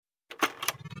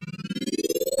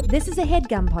This is a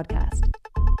HeadGum podcast.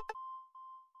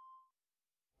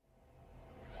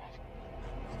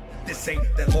 This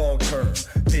ain't that long-term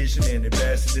vision and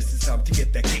invest. This is time to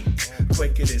get that cake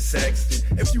quicker than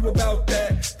Sexton. If you about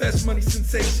that, that's money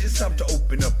sensation. It's time to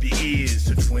open up your ears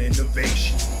to twin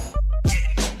innovation.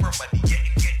 Getting Oprah money,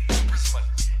 getting Oprah's money.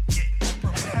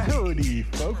 Howdy,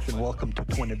 folks, and welcome to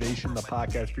Twinnovation, the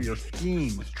podcast for your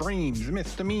schemes, dreams,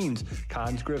 misdemeans,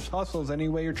 cons, grifts, hustles. Any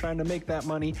way you're trying to make that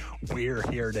money, we're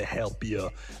here to help you.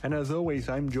 And as always,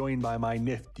 I'm joined by my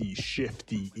nifty,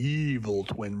 shifty, evil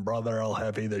twin brother, El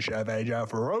Jefe, the Chef,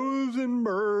 Jeff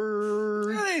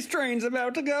Rosenberg. This train's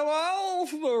about to go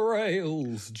off the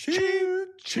rails. Choo,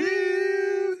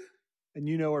 choo. And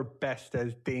you know her best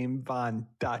as Dame Von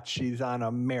Dutch. She's on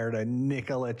a Merida.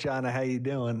 Nicola, Jana, how you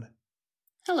doing?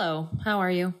 Hello, how are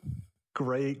you?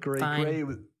 Great.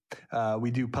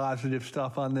 We do positive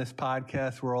stuff on this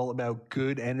podcast. We're all about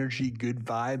good energy, good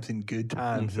vibes, and good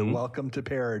times. So welcome to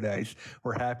paradise.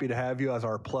 We're happy to have you as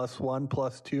our +1,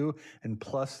 +2, and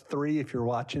 +3 if you're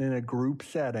watching in a group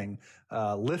setting.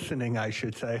 Listening, I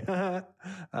should say.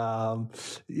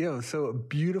 So a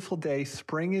beautiful day.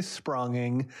 Spring is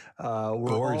sprunging.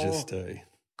 Gorgeous day.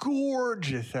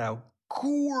 Gorgeous out.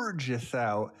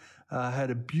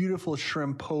 Had a beautiful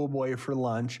shrimp po' boy for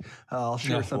lunch. I'll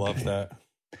share some. Love that.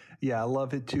 Yeah, I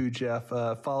love it too, Jeff.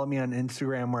 Follow me on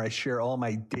Instagram where I share all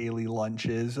my daily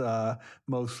lunches,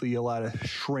 mostly a lot of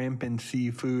shrimp and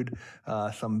seafood,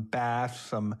 some bass,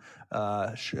 some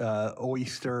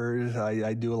oysters.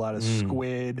 I do a lot of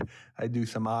squid. I do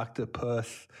some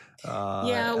octopus.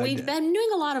 We've been doing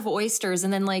a lot of oysters,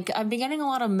 and then I've been getting a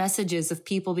lot of messages of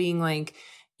people being like,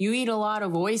 you eat a lot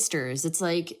of oysters. It's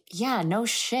like, yeah, no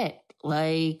shit.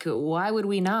 Like, why would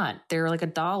we not? They're like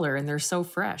 $1 and they're so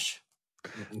fresh.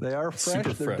 They are fresh.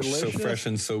 Super They're fresh. delicious. So fresh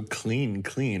and so clean.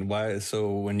 Why?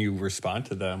 So when you respond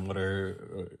to them, what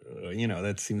are,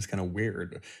 that seems kind of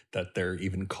weird that they're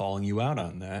even calling you out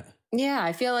on that. Yeah,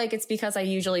 I feel like it's because I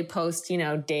usually post,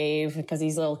 Dave, because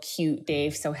he's a little cute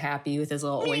Dave, so happy with his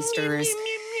little oysters.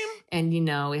 And,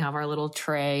 we have our little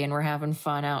tray and we're having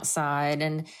fun outside.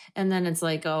 And then it's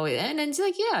like, and it's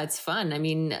like, yeah, it's fun. I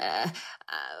mean,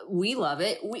 we love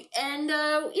it. We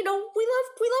love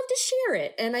to share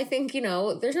it. And I think,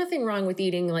 there's nothing wrong with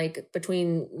eating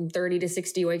between 30 to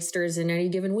 60 oysters in any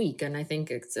given week. And I think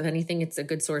if anything, it's a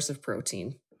good source of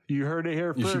protein. You heard it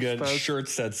here first. You should get folks.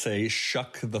 shirts that say,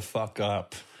 shuck the fuck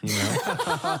up.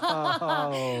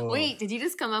 Wait, did you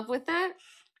just come up with that?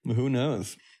 Who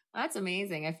knows? That's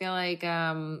amazing. I feel like,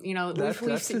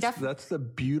 that's the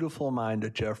beautiful mind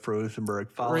of Jeff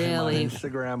Rosenberg. Follow him on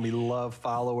Instagram. We love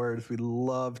followers. We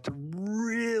love to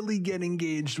really get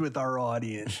engaged with our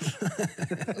audience.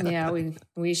 Yeah,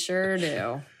 we sure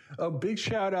do. Big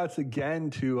shout outs again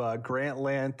to Grant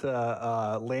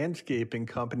Landscaping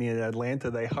Company in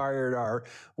Atlanta. They hired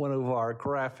one of our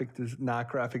not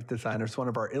graphic designers, one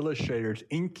of our illustrators,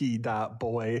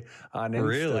 Inky.boy on Insta.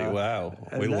 Really? Wow.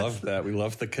 We love that. We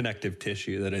love the connective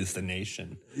tissue that is the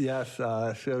nation. Yes.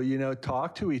 So,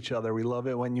 talk to each other. We love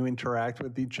it when you interact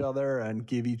with each other and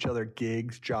give each other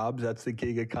gigs, jobs. That's the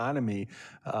gig economy.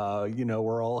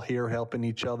 We're all here helping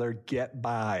each other get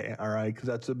by. All right. Because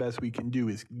that's the best we can do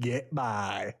is get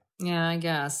by. Yeah, I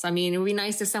guess. I mean, it would be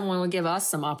nice if someone would give us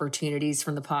some opportunities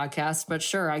from the podcast, but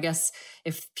sure, I guess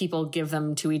if people give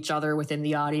them to each other within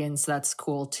the audience, that's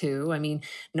cool too. I mean,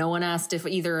 no one asked if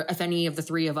any of the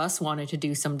three of us wanted to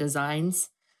do some designs.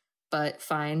 But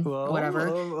fine, whatever.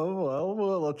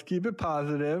 Well, let's keep it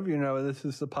positive. This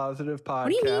is the positive podcast.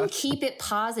 What do you mean keep it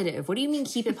positive? What do you mean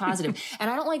keep it positive? And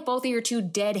I don't like both of your two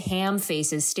dead ham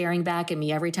faces staring back at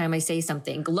me every time I say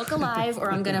something. Look alive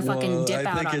or I'm going to fucking dip out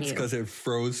on you. I think it's because it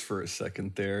froze for a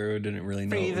second there. I didn't really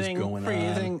know what was going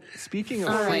on. Speaking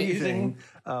of freezing,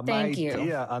 my you.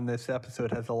 idea on this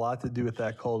episode has a lot to do with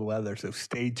that cold weather. So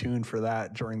stay tuned for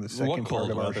that during the second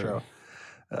part of our show.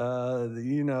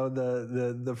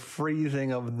 The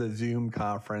freezing of the Zoom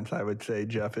conference, I would say,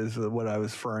 Jeff, is what I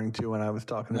was referring to when I was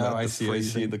talking about I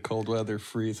see the cold weather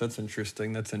freeze. That's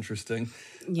interesting.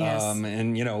 Yes.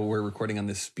 And we're recording on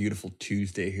this beautiful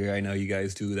Tuesday here. I know you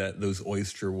guys do those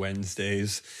Oyster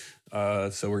Wednesdays.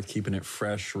 So we're keeping it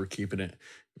fresh. We're keeping it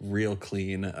real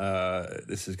clean.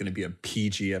 This is going to be a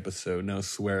PG episode. No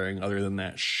swearing other than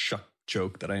that shuck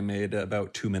joke that I made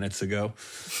about 2 minutes ago.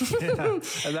 And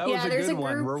that was a good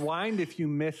one. Rewind if you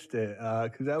missed it,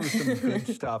 because that was some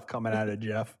good stuff coming out of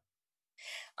Jeff.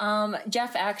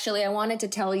 Jeff, actually, I wanted to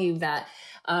tell you that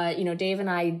Dave and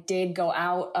I did go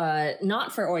out,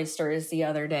 not for oysters the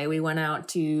other day. We went out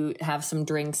to have some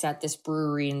drinks at this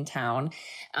brewery in town.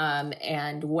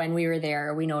 And when we were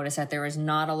there, we noticed that there was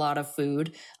not a lot of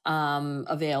food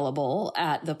available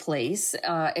at the place,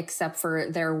 except for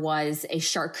there was a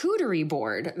charcuterie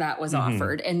board that was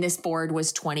offered, and this board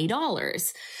was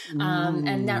 $20.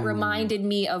 And that reminded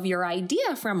me of your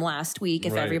idea from last week,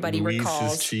 if everybody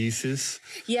recalls. Cheeses.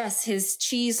 Yes, his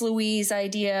Cheese Louise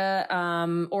idea,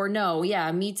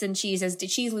 meats and cheeses.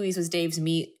 Cheese Louise was Dave's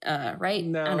meat, right?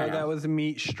 No, that was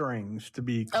meat strings, to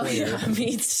be clear. Oh, yeah,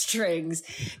 meat strings.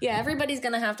 Yeah, everybody's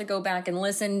going to have to go back and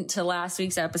listen to last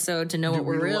week's episode to know what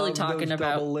we're really talking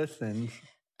about. Double listens.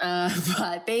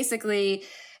 But basically,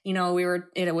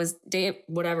 it was Dave,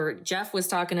 whatever, Jeff was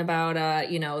talking about,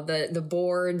 the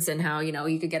boards and how,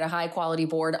 you could get a high quality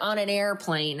board on an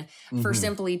airplane for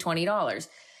simply $20.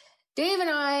 Dave and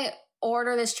I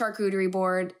order this charcuterie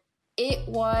board. It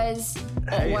was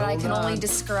what I can only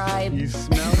describe. You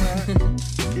smell that?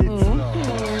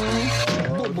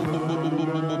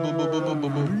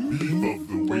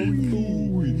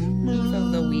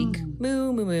 Of the week.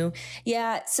 Moo, moo, moo.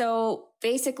 Yeah, so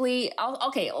basically,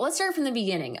 let's start from the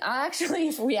beginning. Actually,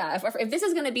 if this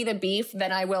is going to be the beef,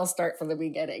 then I will start from the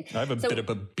beginning. I have a bit of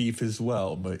a beef as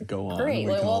well, but go on. Great.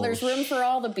 Well, there's room for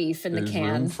all the beef in the can.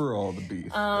 There's room for all the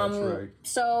beef. That's right.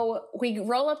 So we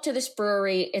roll up to this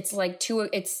brewery. It's like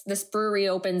this brewery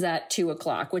opens at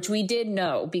 2:00, which we did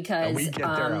know because and we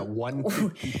get there at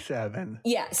 1:57.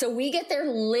 Yeah. So we get there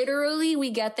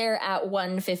at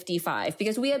 1:55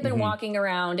 because we had been walking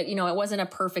around. It wasn't a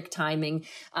perfect timing,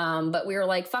 but we were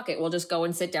like, fuck it, we'll just go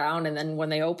and sit down, and then when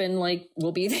they open,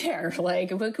 we'll be there.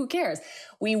 Who cares?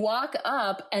 We walk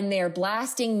up and they're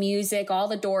blasting music. All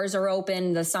the doors are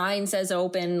open. The sign says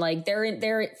open.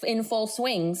 They're in full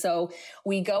swing. So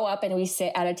we go up and we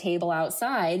sit at a table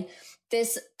outside.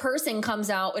 This person comes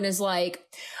out and is like,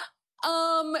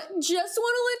 just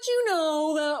want to let you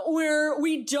know that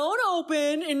we don't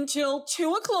open until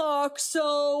 2:00.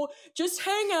 So just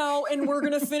hang out and we're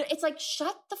going to finish. It's like,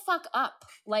 shut the fuck up.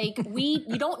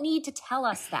 You don't need to tell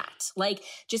us that.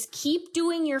 Just keep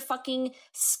doing your fucking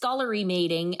scullery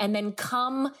mating and then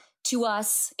come to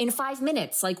us in 5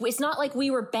 minutes. It's not like we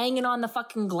were banging on the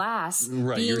fucking glass.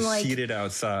 Right, you're seated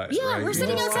outside. Yeah, right? We're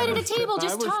sitting outside at a table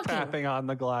just talking. I was tapping on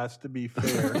the glass, to be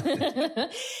fair.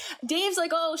 Dave's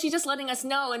like, oh, she's just letting us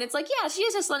know. And it's like, yeah, she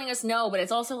is just letting us know. But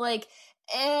it's also like,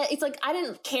 it's like, I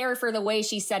didn't care for the way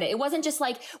she said it. It wasn't just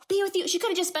like, be with you. She could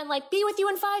have just been like, be with you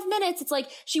in 5 minutes. It's like,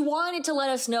 she wanted to let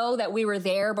us know that we were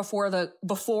there before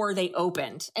they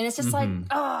opened. And it's just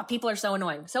people are so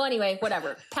annoying. So anyway,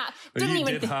 whatever.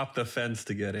 Did hop the fence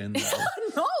to get in.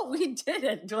 No, we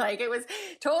didn't. It was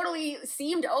totally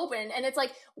seemed open. And it's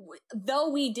like, though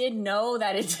we did know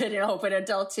that it didn't open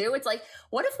until 2, it's like,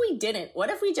 what if we didn't? What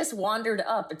if we just wandered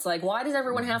up? It's like, why does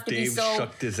everyone have to be so... Dave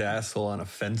shucked his asshole on a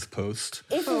fence post.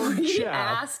 If we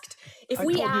asked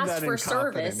for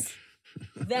service,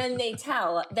 then they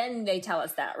tell us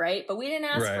that, right? But we didn't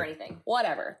ask for anything.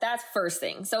 Whatever. That's first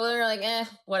thing. So they're like,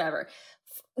 whatever.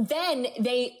 Then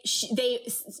they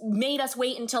made us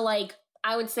wait until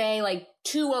I would say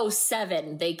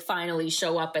 2:07, they finally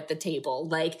show up at the table.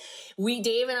 Dave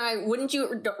and I, wouldn't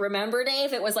you remember,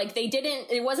 Dave? It was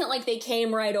it wasn't like they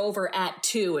came right over at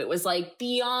 2. It was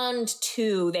beyond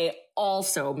 2, they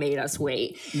also made us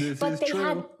wait.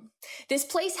 This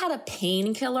place had a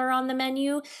painkiller on the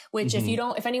menu, which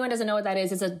if anyone doesn't know what that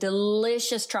is, it's a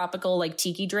delicious tropical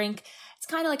tiki drink. It's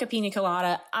kind of like a pina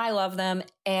colada. I love them.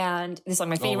 And this is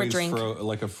my favorite drink.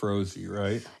 Like a Frozy,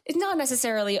 right? It's not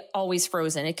necessarily always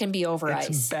frozen. It can be over ice.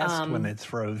 It's best when it's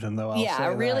frozen, though.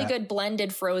 A really good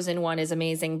blended frozen one is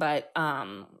amazing. But,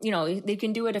 they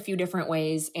can do it a few different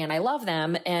ways. And I love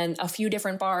them. And a few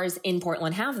different bars in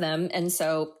Portland have them. And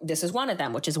so this is one of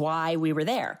them, which is why we were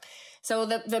there. So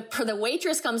the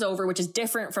waitress comes over, which is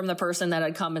different from the person that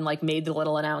had come and made the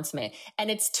little announcement. And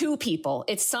it's 2 people.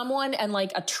 It's someone and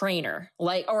a trainer,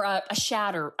 or a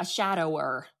shadower,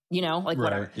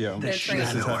 whatever. Right, yeah. This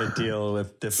is how to deal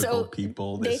with difficult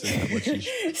people.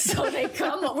 So they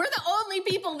come. We're the only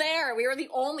people there. We were the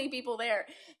only people there.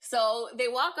 So they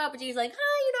walk up and she's like,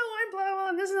 "Hi, I'm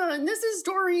blah blah. This is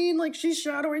Doreen. She's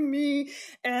shadowing me.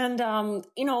 And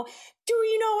do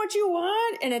you know what you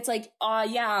want?" And it's like,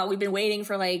 yeah, we've been waiting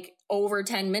for over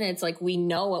 10 minutes. We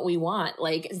know what we want.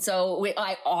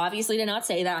 I obviously did not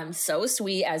say that. I'm so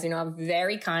sweet. As you know, I'm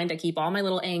very kind. I keep all my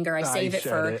little anger. I save it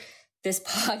for this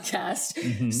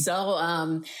podcast.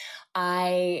 So,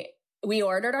 we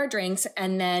ordered our drinks,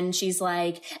 and then she's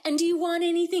like, and do you want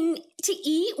anything to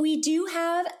eat? We do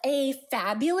have a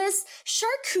fabulous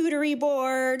charcuterie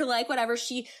board, like whatever.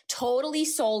 She totally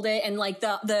sold it. And like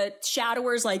the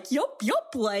shadower's like, yup,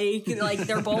 like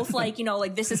they're both like, you know,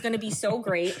 like this is going to be so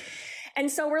great. And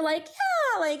so we're like,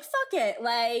 yeah, like, fuck it.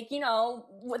 Like, you know,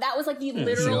 that was like the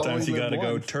literal. Sometimes you got to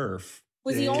go turf.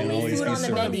 Was the only food on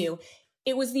the menu.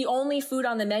 It was the only food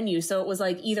on the menu. So it was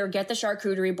like either get the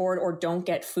charcuterie board or don't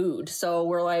get food. So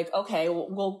we're like, okay,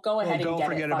 we'll go ahead and get it. Don't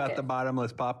forget about the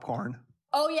bottomless popcorn.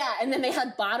 Oh, yeah. And then they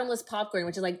had bottomless popcorn,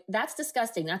 which is like, that's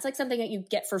disgusting. That's like something that you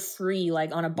get for free,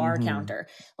 like on a bar counter,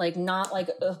 like not like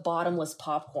bottomless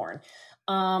popcorn.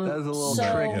 That was a little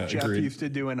trick Jeff used to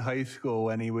do in high school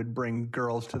when he would bring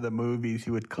girls to the movies.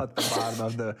 He would cut the bottom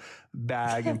of the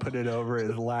bag and put it over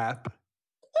his lap.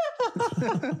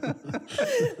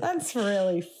 That's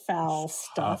really foul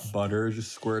stuff. Hot butter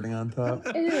just squirting on top.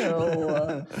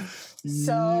 Ew. So,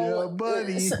 yeah,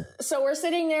 buddy. So we're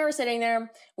sitting there.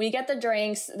 We get the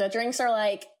drinks. The drinks are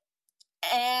like,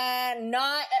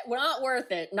 not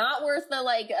worth it. Not worth the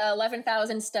like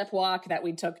 11,000 step walk that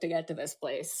we took to get to this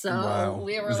place. So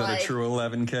we were was like, that a true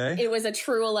 11K? It was a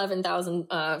true 11,000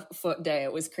 foot day.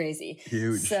 It was crazy.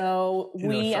 Huge. So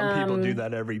some people do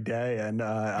that every day, and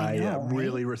I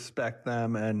really right? respect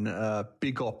them, and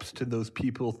big ups to those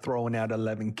people throwing out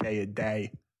 11K a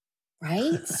day.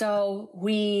 Right. So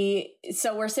we're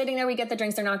sitting there. We get the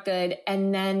drinks. They're not good,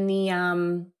 and then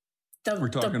we're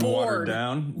talking the board, watered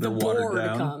down. The board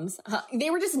comes. They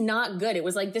were just not good. It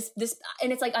was like this,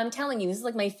 and it's like, I'm telling you, this is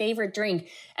like my favorite drink.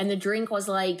 And the drink was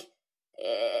like,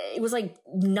 it was like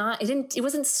it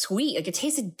wasn't sweet. Like it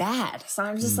tasted bad. So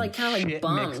I'm just like kind of like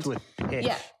bummed. Mixed with piss.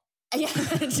 Yeah.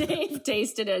 Dave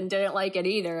tasted it and didn't like it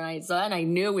either. So then I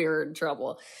knew we were in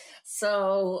trouble.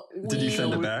 So did you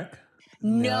send it back?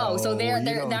 No, so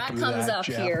that comes up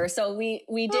Jeff. here. So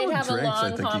we did have a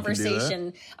long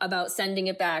conversation about sending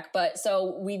it back, but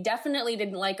so we definitely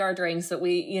didn't like our drinks, but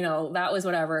that was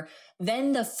whatever.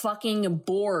 Then the fucking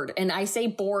board, and I say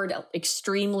board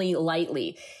extremely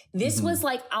lightly. This was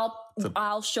like,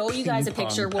 I'll show you guys a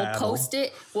picture. We'll post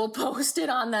it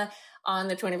on the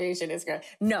Twinnovation Instagram.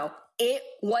 No, it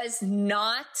was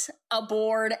not a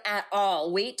board at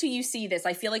all. Wait till you see this.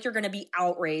 I feel like you're going to be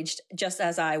outraged, just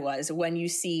as I was when you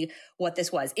see what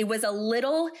this was. It was a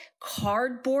little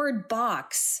cardboard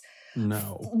box.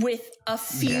 No. With a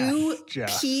few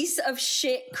piece of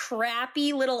shit,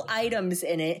 crappy little items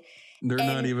in it.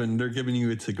 They're giving you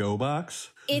a to-go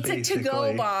box? It's basically a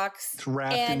to-go box. It's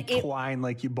wrapped in twine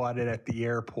like you bought it at the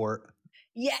airport.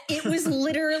 Yeah, it was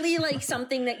literally like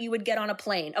something that you would get on a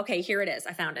plane. Okay, here it is.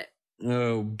 I found it.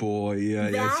 Oh boy, yeah,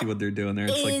 I see what they're doing there.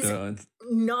 It's like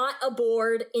not a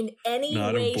board in any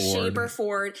way, shape, or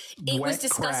form. It was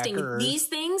disgusting.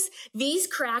 Crackers. These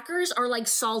crackers are like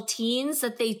saltines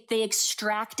that they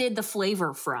extracted the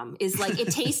flavor from. Is like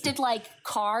it tasted like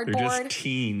cardboard. They're just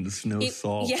teens,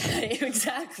 salt. Yeah,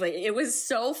 exactly. It was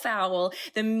so foul.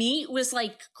 The meat was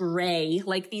like gray.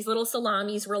 Like these little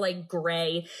salamis were like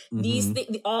gray.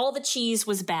 All the cheese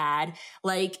was bad.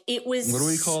 Like it was. What do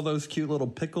we call those cute little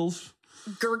pickles?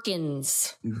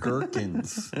 Gherkins.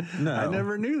 No, I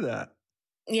never knew that.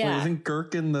 Yeah, wait,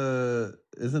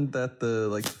 isn't that the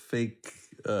like fake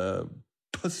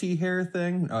pussy hair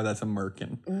thing? Oh, that's a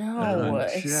merkin. No,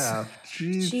 Jeff.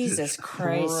 Jesus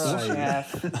Christ,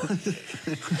 Jeff.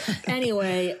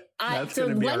 Anyway,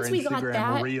 so once we got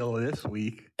that reel this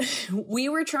week, we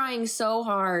were trying so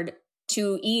hard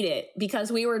to eat it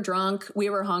because we were drunk,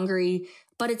 we were hungry.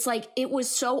 But it's like, it was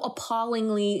so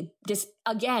appallingly,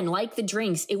 again, like the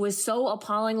drinks, it was so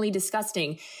appallingly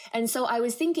disgusting. And so I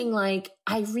was thinking like,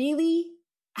 I really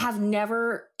have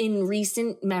never in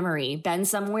recent memory been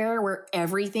somewhere where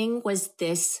everything was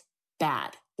this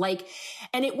bad. Like,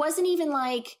 and it wasn't even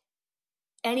like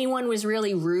anyone was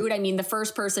really rude. I mean, the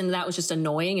first person that was just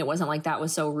annoying. It wasn't like that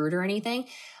was so rude or anything.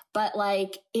 But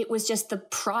like, it was just the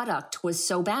product was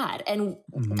so bad. And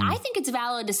I think it's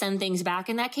valid to send things back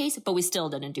in that case, but we still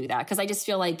didn't do that because I just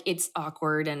feel like it's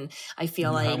awkward. And I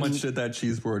feel like. How much did that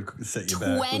cheese board set you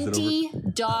back?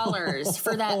 $20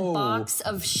 for that box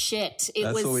of shit.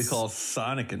 That's what we call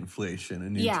sonic inflation. A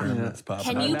new term that's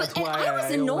popping up. That's why I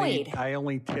was annoyed. I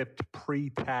only tipped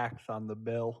pre-tax on the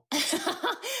bill.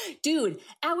 Dude,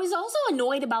 I was also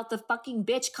annoyed about the fucking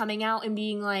bitch coming out and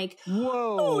being like,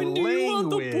 whoa, and do you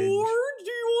want the board? Do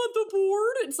you want want the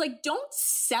board. It's like, don't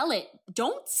sell it.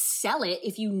 Don't sell it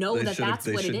if you know that's what it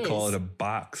is. They should call it a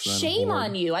box. Shame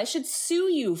on you. I should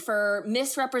sue you for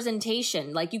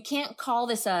misrepresentation. Like, you can't call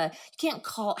this how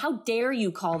dare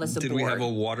you call this a board? Did we have a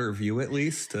water view at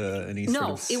least? Any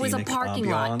sort of it was a parking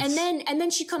lot. And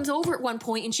then she comes over at one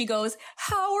point and she goes,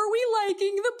 how are we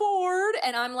liking the board?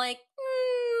 And I'm like,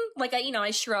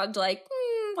 I shrugged like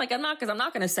I'm not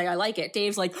going to say I like it.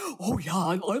 Dave's like, oh yeah,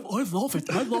 I love it.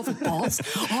 I love it, boss.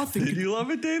 Did you love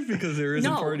it, Dave? Because there is a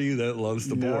part of you that loves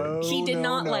the board. He did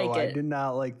not like it. I did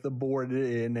not like the board.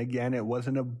 And again, it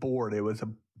wasn't a board. It was a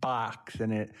box.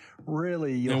 And it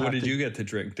really... And what did you get to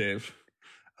drink, Dave?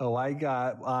 Oh, I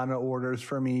got Anna orders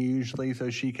for me usually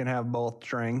so she can have both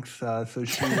drinks. So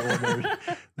she ordered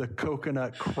the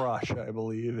Coconut Crush, I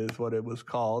believe is what it was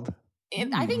called.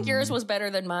 I think yours was better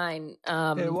than mine,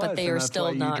 but they are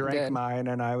still not good. You drank mine,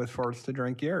 and I was forced to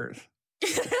drink yours.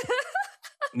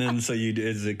 And then,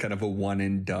 is it kind of a one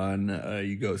and done?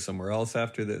 You go somewhere else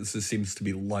after this. This seems to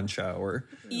be lunch hour.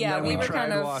 Yeah, we were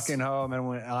tried walking home, and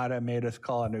when Ada made us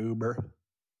call an Uber.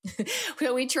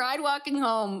 We tried walking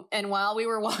home, and while we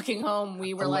were walking home,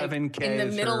 we were like in the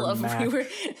middle of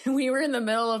we were in the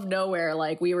middle of nowhere,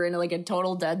 like we were in like a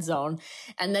total dead zone.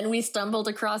 And then we stumbled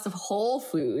across a Whole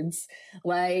Foods.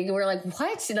 Like we're like,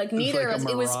 what? Like neither of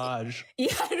us. It was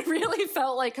it really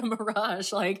felt like a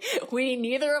mirage. Like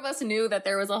neither of us knew that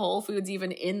there was a Whole Foods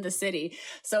even in the city.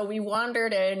 So we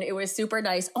wandered in. It was super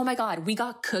nice. Oh my God, we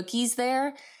got cookies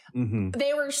there. Mm-hmm.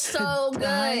 They were so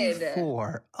good.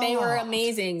 They were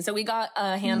amazing. So we got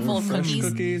a handful of cookies.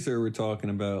 Fresh cookies, or we're talking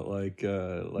about like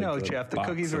no, Jeff. The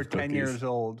cookies were 10 years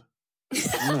old.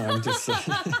 No, I'm just saying.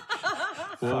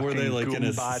 Well, were they like in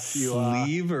a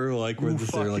sleeve, or like was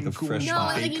there like a fresh? No,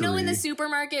 like in the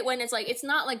supermarket when it's like it's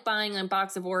not like buying a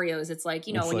box of Oreos. It's like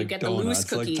when like you get donuts. the loose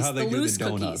cookies, like the loose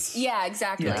cookies. Yeah,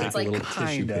 exactly. Yeah, it's like a little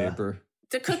tissue paper.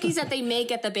 The cookies that they make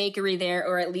at the bakery there,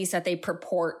 or at least that they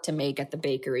purport to make at the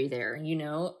bakery there,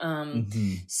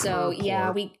 So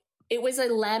yeah, it was a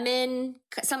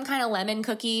some kind of lemon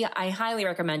cookie. I highly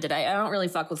recommend it. I don't really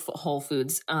fuck with Whole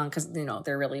Foods because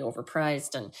they're really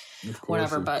overpriced and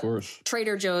whatever. But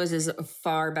Trader Joe's is a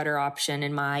far better option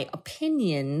in my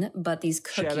opinion. But these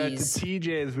cookies. Shout out to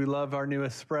TJ's. We love our new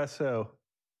espresso.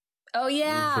 Oh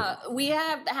yeah, we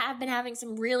have been having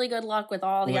some really good luck with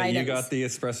all the items. You got the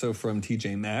espresso from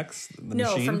TJ Maxx, we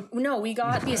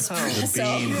got the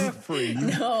espresso.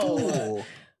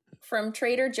 From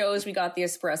Trader Joe's, we got the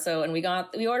espresso, and we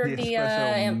ordered the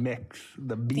espresso mix.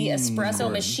 The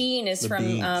espresso machine is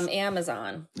from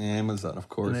Amazon. Amazon, of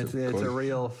course. And it's a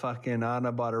real fucking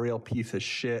Anna bought a real piece of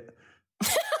shit.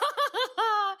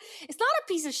 It's not a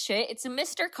piece of shit. It's a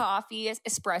Mr. Coffee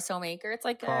espresso maker. It's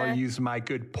like I'll use my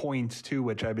good points too,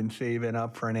 which I've been saving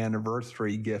up for an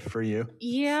anniversary gift for you.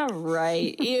 Yeah,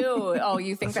 right. Ew. Oh,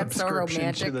 you think that's so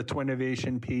romantic? To the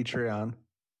Twinnovation Patreon.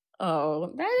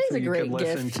 Oh, that is a great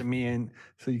gift.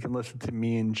 So you can listen to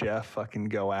me and Jeff fucking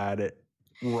go at it,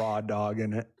 raw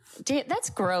dogging it.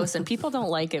 That's gross, and people don't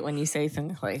like it when you say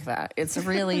things like that. It's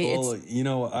really...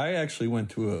 I actually went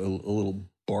to a little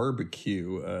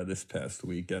barbecue this past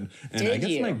weekend, and I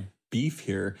guess my beef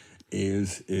here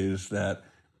is that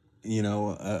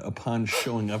upon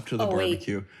showing up to the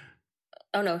barbecue. Wait.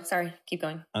 Oh no, sorry, keep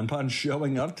going. Upon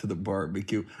showing up to the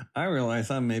barbecue, I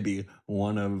realize I'm maybe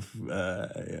one of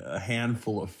a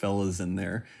handful of fellas in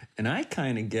there, and I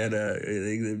kind of get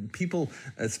people,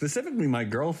 specifically my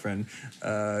girlfriend,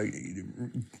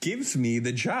 gives me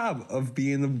the job of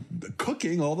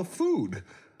cooking all the food.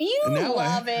 You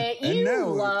love it. You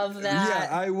love that. Yeah,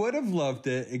 I would have loved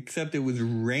it, except it was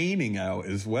raining out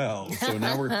as well. So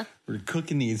now we're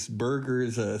cooking these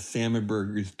burgers, salmon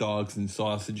burgers, dogs, and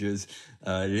sausages.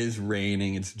 It is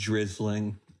raining. It's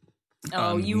drizzling.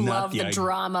 Oh, you love the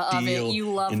drama of it.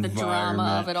 You love the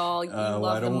drama of it all. You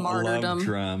love the martyrdom. I don't love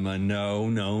drama.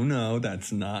 No.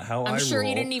 That's not how I roll. I'm sure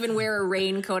you didn't even wear a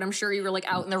raincoat. I'm sure you were like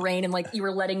out in the rain and like you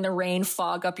were letting the rain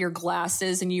fog up your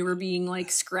glasses and you were being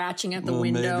like scratching at the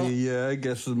window. Maybe, yeah, I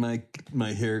guess my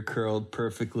hair curled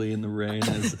perfectly in the rain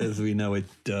as we know it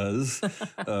does.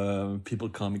 People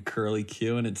call me Curly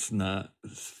Q and it's not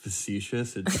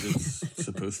facetious. It's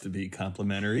supposed to be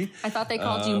complimentary. I thought they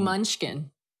called you Munchkin.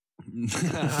 Dude, for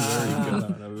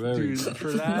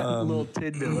that little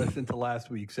tidbit, listen to last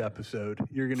week's episode.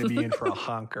 You're going to be in for a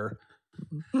honker.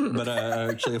 But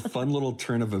actually, a fun little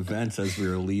turn of events as we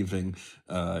were leaving.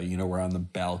 We're on the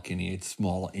balcony. It's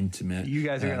small, intimate. You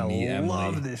guys are going to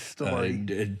love this story.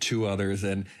 Two others,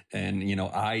 and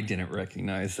I didn't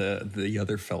recognize the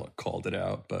other fella called it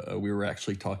out, but we were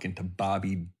actually talking to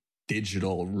Bobby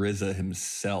digital RZA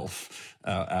himself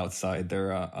outside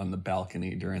there on the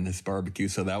balcony during this barbecue.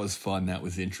 So that was fun. That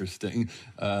was interesting.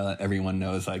 Everyone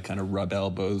knows I kind of rub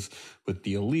elbows with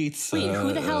the elites. Wait,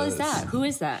 who the hell is that? Who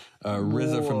is that?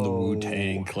 RZA from the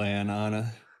Wu-Tang Clan,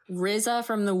 Anna. RZA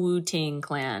from the Wu-Tang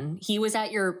Clan. He was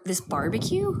at this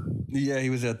barbecue? Yeah, he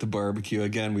was at the barbecue.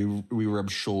 Again, we rub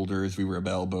shoulders, we rub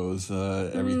elbows,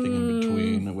 everything in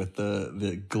between with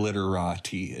the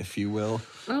glitterati, if you will.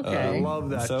 Okay. I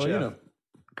love that, so, Jeff. you know,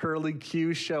 Curly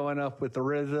Q showing up with the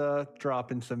RZA,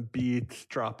 dropping some beats,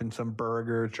 dropping some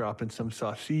burgers, dropping some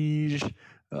sausage.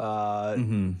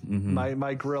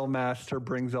 My grill master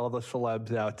brings all the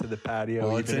celebs out to the patio.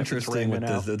 well, it's interesting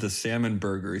with the salmon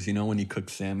burgers. You know, when you cook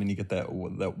salmon, you get that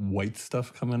white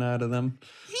stuff coming out of them.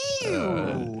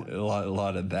 A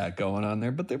lot of that going on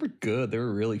there, but they were good. They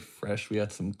were really fresh. We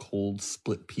had some cold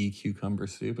split pea cucumber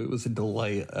soup. It was a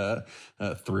delight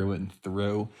through and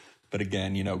through. But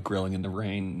again, you know, grilling in the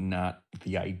rain, not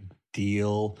the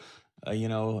ideal. I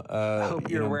hope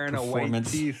you're wearing a white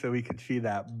tee so we could see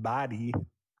that body.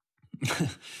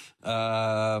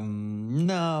 No,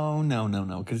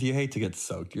 because you hate to get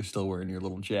soaked. You're still wearing your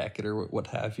little jacket or what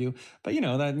have you. But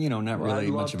not really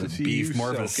much of a beef,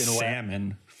 more of a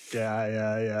salmon.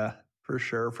 Yeah. For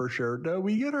sure. No,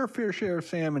 we get our fair share of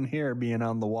salmon here being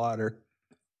on the water.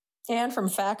 And from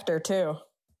Factor, too.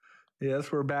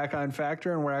 Yes, we're back on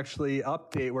Factor, and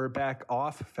we're back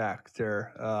off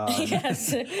Factor.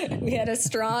 Yes, we had a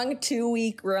strong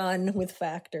 2-week run with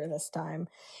Factor this time.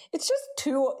 It's just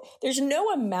there's no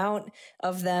amount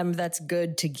of them that's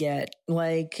good to get.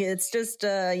 Like, it's just,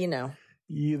 You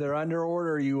either under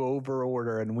order or you over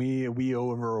order, and we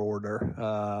over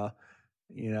order.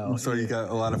 So you got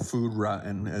a lot of food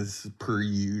rotten as per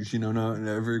usual. Not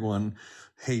everyone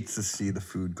hates to see the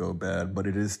food go bad, but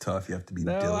it is tough. You have to be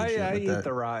diligent. I with eat that.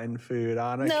 the rotten food.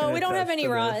 Anna no, we don't have any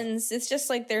rottens. rottens. It's just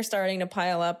like they're starting to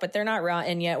pile up, but they're not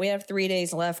rotten yet. We have 3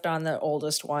 days left on the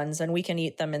oldest ones, and we can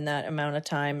eat them in that amount of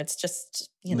time. It's just,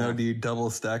 No, do you double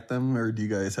stack them, or do you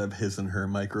guys have his and her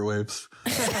microwaves?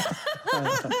 What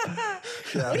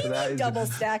do you mean double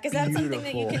stack? Is that something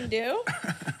that you can do?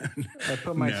 I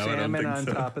put my salmon on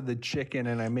top of the chicken,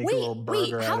 and I make a little burger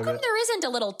out of it. How come there isn't a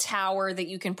little tower that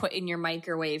you can put in your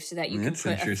microwave so that you can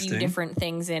put a few different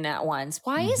things in at once?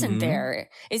 Why isn't there?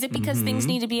 Is it because things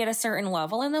need to be at a certain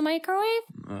level in the microwave?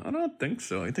 I don't think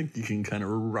so. I think you can kind of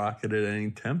rock it at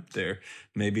any temp there.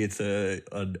 Maybe it's a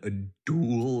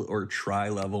dual or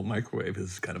tri-level microwave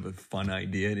is kind of a fun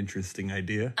idea, an interesting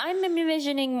idea. I'm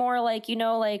envisioning more like,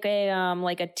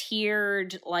 like a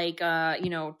tiered,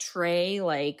 tray,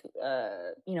 like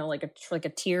a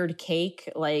tiered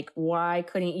cake. Like, why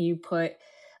couldn't you put,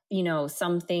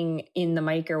 something in the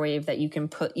microwave that you can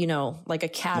put, like a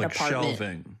cat apartment?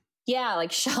 Shelving. Yeah,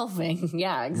 like shelving.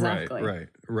 Yeah, exactly.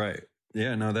 Right.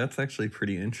 Yeah, no, that's actually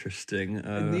pretty interesting.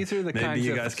 And these are the kinds maybe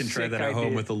you guys can try that at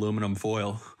home with aluminum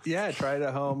foil. Yeah, try it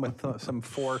at home with some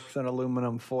forks and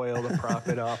aluminum foil to prop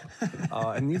it up.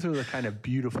 And these are the kind of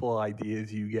beautiful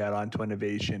ideas you get on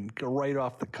Twinnovation, right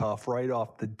off the cuff, right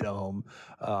off the dome.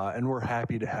 And we're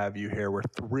happy to have you here. We're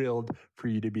thrilled for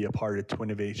you to be a part of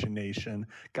Twinnovation Nation.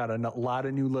 Got a lot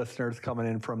of new listeners coming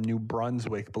in from New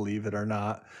Brunswick, believe it or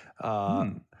not.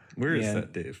 Where is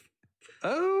that, Dave?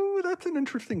 Oh, that's an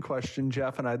interesting question,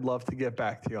 Jeff, and I'd love to get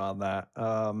back to you on that.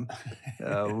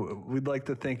 We'd like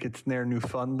to think it's near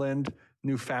Newfoundland.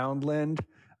 Correct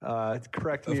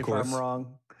me if I'm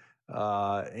wrong.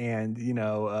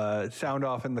 Sound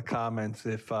off in the comments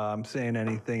if I'm saying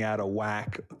anything out of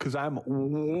whack, because I'm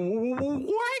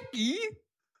wacky.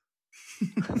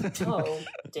 Oh,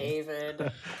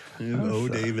 David.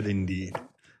 David, indeed.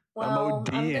 Well,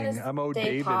 I'm going to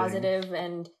stay positive,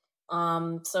 and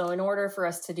so in order for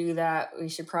us to do that, we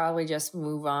should probably just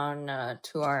move on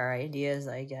to our ideas,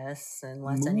 I guess,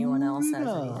 unless anyone else has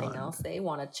anything else they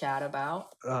want to chat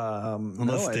about.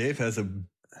 Unless Dave has a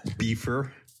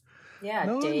beefer.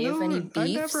 Yeah, Dave, any beefs? I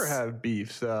never have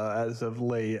beefs as of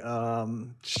late. I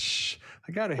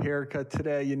got a haircut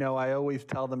today. I always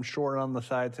tell them short on the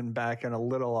sides and back and a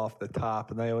little off the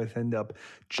top, and they always end up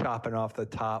chopping off the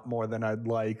top more than I'd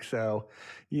like. So,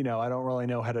 I don't really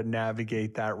know how to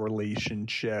navigate that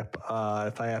relationship.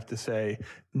 If I have to say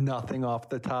nothing off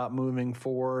the top moving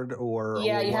forward, or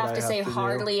you have to say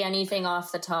hardly anything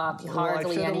off the top.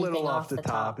 Hardly anything a little off the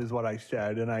top is what I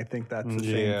said, and I think that's the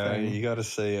same thing. You got to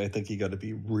say. I think you got to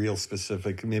be real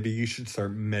specific. Maybe you should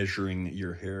start measuring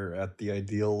your hair at the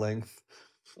ideal length.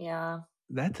 Yeah,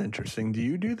 that's interesting. Do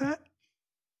you do that?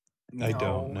 I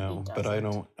don't know, but I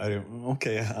don't.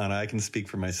 Okay, Anna, I can speak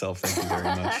for myself. Thank you very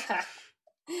much.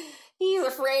 He's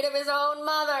afraid of his own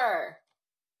mother.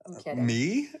 I'm kidding.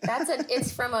 Me?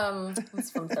 It's from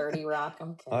 30 Rock.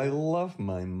 I'm kidding. I love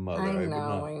my mother. I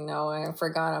know. I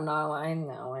forgot. I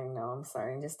know. I'm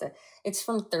sorry. It's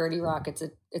from 30 Rock.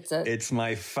 It's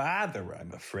my father,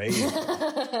 I'm afraid.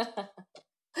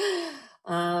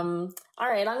 All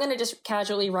right, I'm gonna just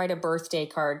casually write a birthday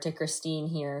card to Christine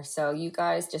here. So you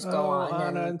guys just go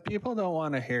on. Anna, people don't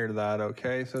want to hear that,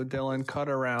 okay? So Dylan, cut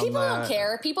around. People don't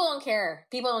care. People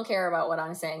don't care about what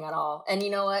I'm saying at all. And you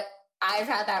know what? I've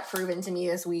had that proven to me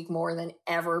this week more than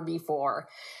ever before.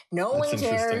 No one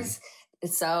cares.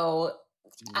 So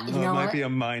it might be a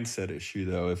mindset issue,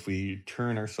 though. If we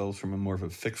turn ourselves from a more of a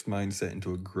fixed mindset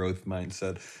into a growth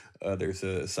mindset, there's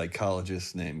a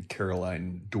psychologist named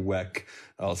Caroline Dweck.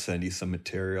 I'll send you some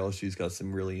material. She's got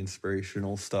some really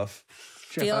inspirational stuff.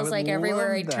 Feels like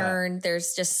everywhere I turn,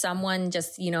 there's just someone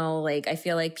I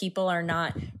feel like people are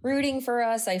not rooting for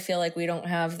us. I feel like we don't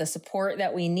have the support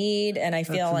that we need. And I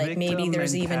feel like maybe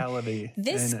there's mentality.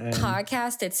 This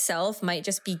podcast itself might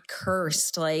just be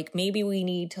cursed. Like maybe we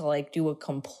need to do a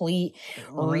complete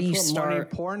restart. That's what Money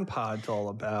Porn Pod's all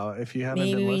about. If you haven't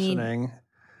been listening.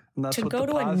 To go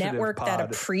to a network that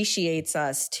appreciates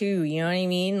us too, you know what I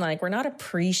mean? Like we're not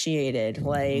appreciated.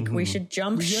 Like we should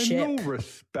jump ship. We got no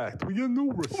respect.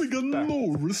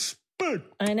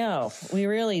 I know. We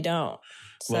really don't.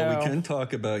 Well, we can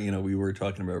talk about, we were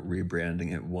talking about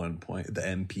rebranding at one point, the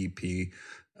MPP,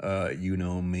 you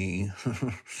know me,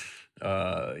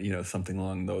 something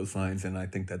along those lines. And I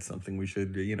think that's something we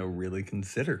should, really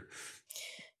consider.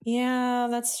 Yeah,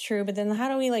 that's true. But then how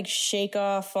do we shake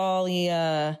off all the,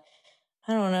 I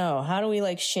don't know. How do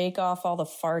we shake off all the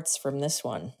farts from this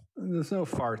one? There's no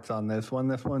farts on this one.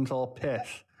 This one's all piss.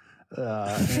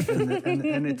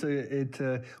 And it's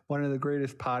one of the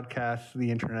greatest podcasts the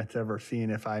internet's ever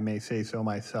seen, if I may say so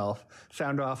myself.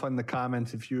 Sound off in the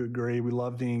comments if you agree. We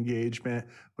love the engagement.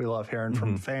 We love hearing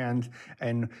from fans,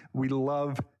 and we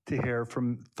love to hear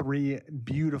from three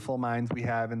beautiful minds we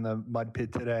have in the mud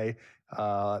pit today.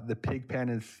 The pig pen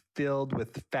is filled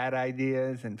with fat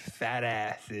ideas and fat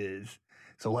asses.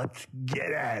 So let's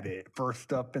get at it.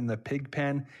 First up in the pig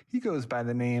pen, he goes by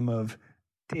the name of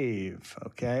Dave,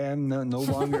 okay? I'm no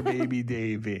longer baby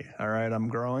Davey, all right? I'm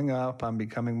growing up. I'm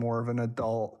becoming more of an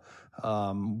adult.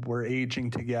 We're aging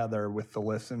together with the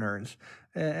listeners.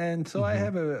 And so I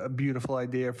have a beautiful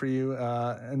idea for you.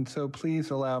 And so please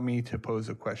allow me to pose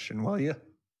a question, will you?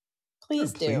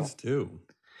 Please do. Please do.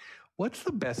 What's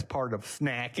the best part of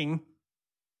snacking?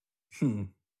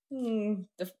 The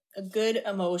good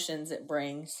emotions it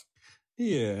brings.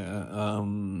 Yeah.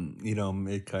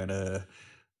 It kind of,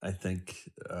 I think,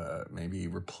 maybe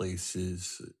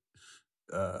replaces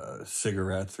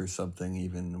cigarettes or something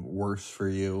even worse for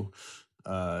you.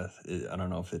 I don't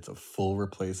know if it's a full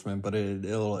replacement, but it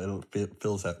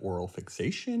fills that oral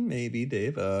fixation, maybe,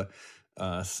 Dave.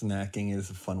 Snacking is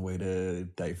a fun way to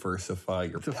diversify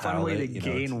your palate. It's a fun way to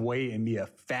gain weight and be a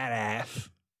fat ass.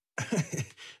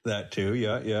 That too,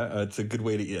 yeah. It's a good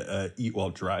way to eat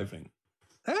while driving.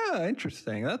 Ah,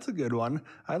 interesting. That's a good one.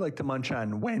 I like to munch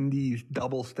on Wendy's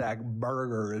double stack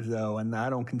burgers, though, and I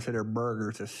don't consider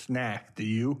burgers a snack. Do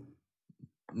you?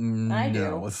 I do.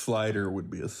 No, a slider would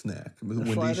be a snack.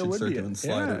 Wendy's should start doing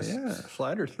sliders. Yeah,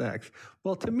 slider snacks.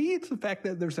 Well, to me, it's the fact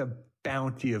that there's a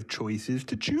bounty of choices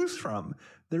to choose from.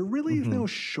 There really is no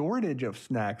shortage of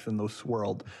snacks in this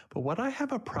world. But what I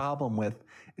have a problem with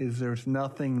is there's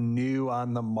nothing new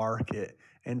on the market.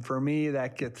 And for me,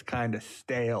 that gets kind of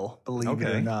stale, believe it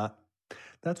or not.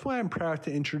 That's why I'm proud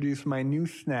to introduce my new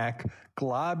snack,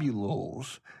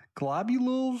 Globules.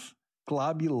 Globules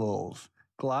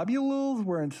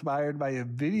were inspired by a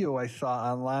video I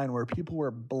saw online where people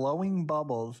were blowing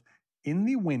bubbles in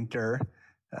the winter,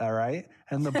 all right?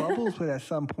 And the bubbles would at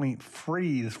some point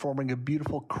freeze, forming a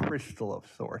beautiful crystal of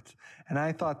sorts. And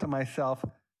I thought to myself,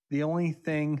 the only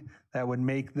thing that would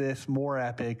make this more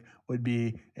epic would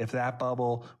be if that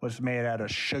bubble was made out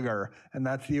of sugar. And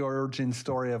that's the origin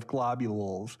story of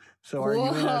Globules. So are you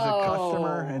in as a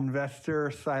customer,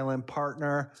 investor, silent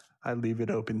partner? I leave it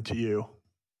open to you.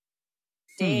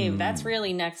 Dave, that's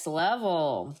really next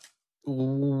level.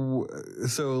 So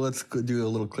let's do a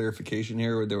little clarification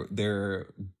here. They're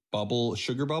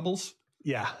sugar bubbles?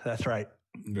 Yeah, that's right.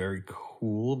 Very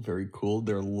cool. Very cool.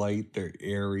 They're light. They're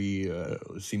airy.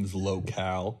 Seems low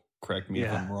cal. Correct me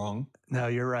if I'm wrong. No,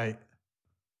 you're right.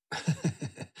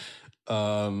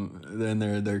 Then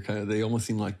they're kind of, they almost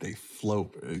seem like they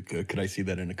float. Could I see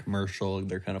that in a commercial?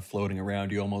 They're kind of floating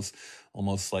around you, almost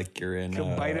like you're in.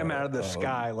 You'll bite them out of the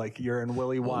sky, like you're in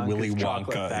Willy Wonka's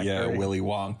chocolate factory. Yeah, Willy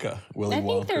Wonka. I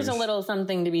think there's a little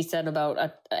something to be said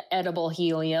about edible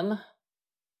helium.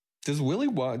 Does Willy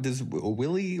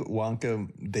Wonka,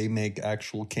 they make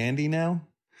actual candy now?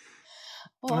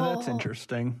 Oh, that's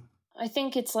interesting. I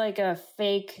think it's like a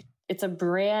fake, it's a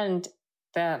brand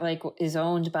that like is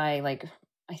owned by like,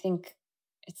 I think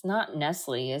it's not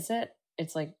Nestle, is it?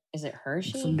 It's like, is it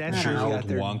Hershey? Gerald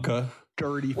Wonka.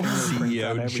 Dirty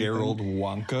CEO Gerald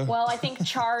Wonka. Well, I think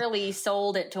Charlie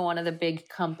sold it to one of the big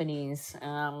companies.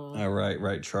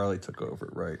 Right. Charlie took over.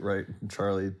 Right.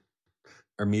 Charlie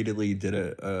immediately did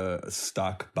a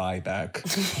stock buyback.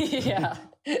 Yeah.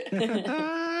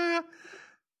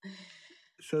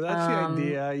 So that's the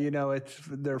idea. You know,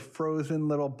 they're frozen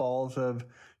little balls of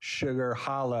sugar,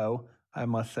 hollow. I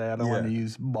must say, I don't want to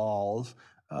use balls.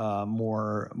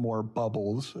 More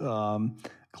bubbles.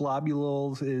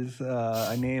 Globules is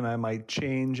a name I might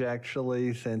change,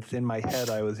 actually, since in my head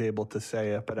I was able to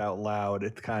say it, but out loud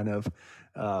it's kind of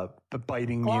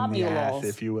biting me in the ass,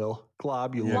 if you will.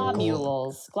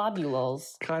 Globules.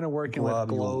 Kind of working with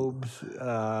globes.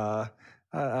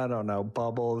 I don't know.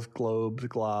 Bubbles, globes,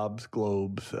 globs.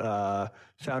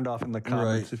 Sound off in the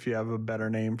comments if you have a better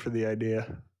name for the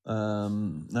idea.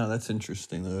 No, that's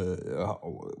interesting.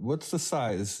 What's the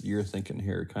size you're thinking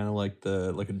here? Kind of like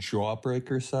a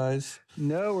jawbreaker size?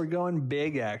 No, we're going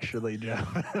big, actually, Joe.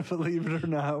 Believe it or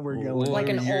not, we're going like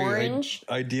an orange.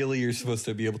 Ideally, you're supposed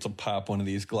to be able to pop one of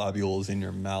these globules in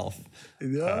your mouth.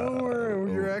 No,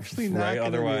 you're actually not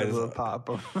going to be able to pop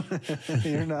them.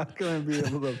 You're not going to be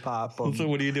able to pop them. So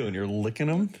what are you doing? You're licking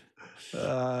them?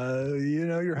 You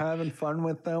know, you're having fun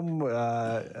with them.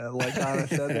 Like Anna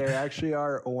said, they actually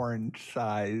are orange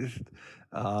sized.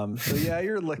 So yeah,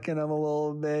 you're licking them a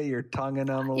little bit. You're tonguing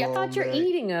them a little bit. Yeah, I thought you're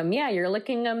eating them. Yeah, you're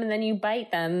licking them and then you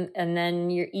bite them and then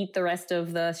you eat the rest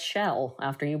of the shell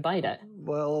after you bite it.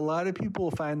 Well, a lot of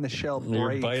people find the shell breaks.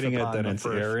 You're biting it, then it's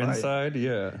air inside.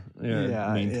 Yeah,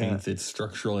 it maintains its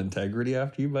structural integrity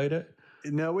after you bite it.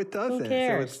 No, it doesn't. Who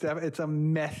cares? So it's a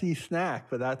messy snack,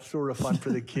 but that's sort of fun for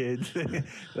the kids.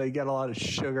 They get a lot of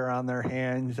sugar on their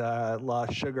hands, a lot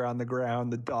of sugar on the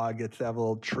ground. The dog gets to have a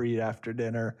little treat after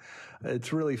dinner.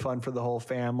 It's really fun for the whole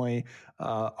family.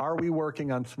 Are we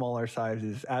working on smaller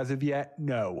sizes? As of yet,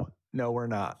 no. No, we're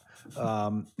not.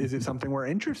 Is it something we're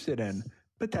interested in?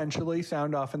 Potentially.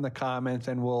 Sound off in the comments,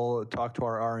 and we'll talk to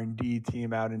our R&D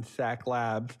team out in SAC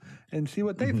Labs and see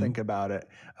what they think about it.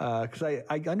 Because I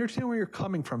understand where you're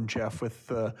coming from, Jeff, with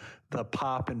the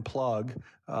pop and plug.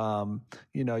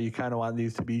 You know, you kind of want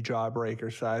these to be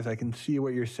jawbreaker size. I can see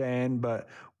what you're saying, but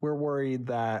we're worried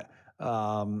that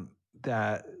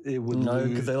that it would lose.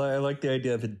 Because I like the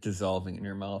idea of it dissolving in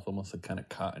your mouth, almost like kind of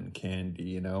cotton candy,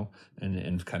 you know,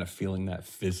 and kind of feeling that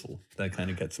fizzle. That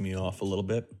kind of gets me off a little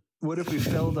bit. What if we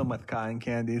filled them with cotton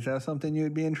candy? Is that something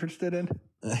you'd be interested in?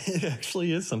 It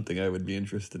actually is something I would be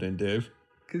interested in, Dave.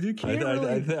 Because you can't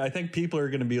I think people are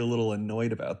going to be a little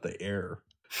annoyed about the air.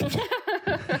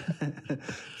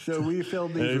 So we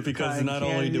filled these with because not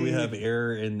candy. only do we have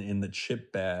air in the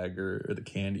chip bag or the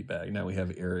candy bag, now we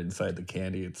have air inside the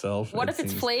candy itself. What if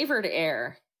it's flavored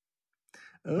air?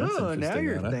 Oh, now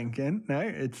you're thinking. Now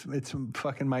it's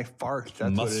fucking my farts.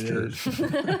 That's mustard. What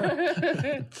it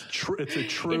is. It's a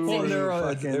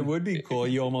true. It would be cool.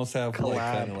 You almost have like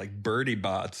kind of like Birdie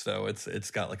Bots, though.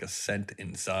 It's got like a scent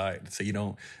inside, so you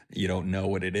don't know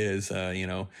what it is.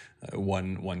 One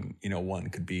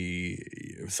could be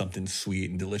something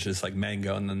sweet and delicious like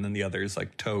mango, and then the other is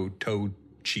like toe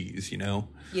cheese. You know.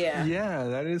 Yeah. Yeah,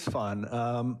 that is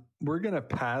fun. We're gonna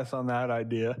pass on that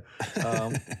idea.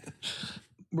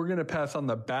 We're going to pass on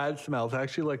the bad smells. I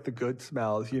actually like the good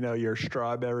smells. You know, your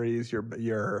strawberries,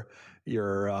 your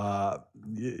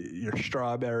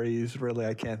strawberries. Really,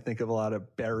 I can't think of a lot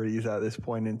of berries at this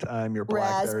point in time. Your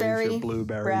blackberries, your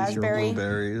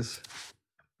blueberries.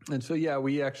 And so, yeah,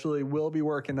 we actually will be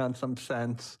working on some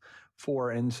scents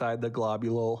for inside the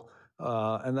globule.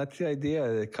 And that's the idea.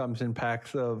 It comes in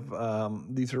packs of,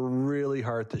 these are really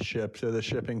hard to ship. So the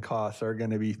shipping costs are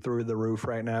going to be through the roof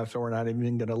right now. So we're not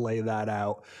even going to lay that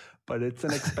out, but it's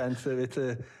an expensive, it's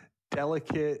a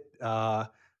delicate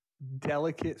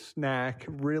snack,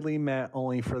 really meant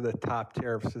only for the top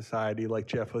tier of society. Like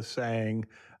Jeff was saying,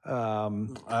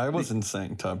 I wasn't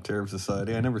saying top tier of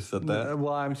society. I never said that.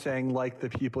 Well, I'm saying like the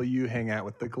people you hang out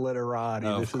with, the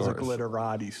glitterati. This is a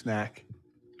glitterati snack.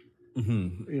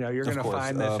 Mm-hmm. You know, you're going to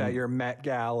find this at your Met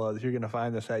Galas. You're going to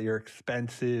find this at your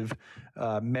expensive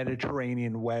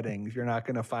Mediterranean weddings. You're not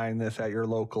going to find this at your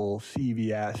local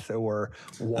CVS or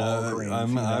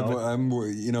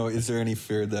Walgreens. Is there any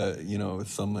fear that,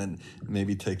 someone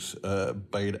maybe takes a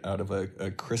bite out of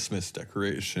a Christmas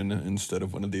decoration instead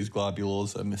of one of these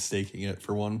globules, mistaking it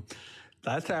for one?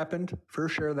 That's happened. For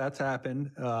sure, that's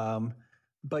happened.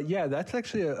 But yeah, that's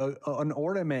actually an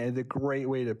ornament is a great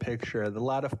way to picture it. A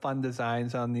lot of fun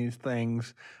designs on these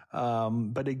things.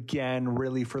 But again,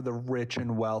 really for the rich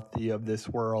and wealthy of this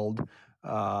world.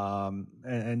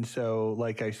 And so,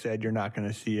 like I said, you're not going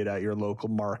to see it at your local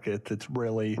markets. It's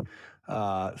really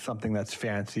something that's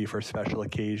fancy for special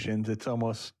occasions. It's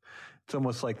almost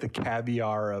like the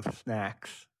caviar of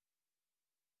snacks.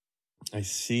 I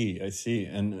see.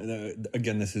 And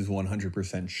again, this is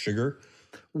 100% sugar.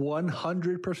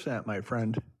 100%, my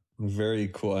friend. Very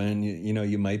cool. And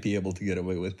you might be able to get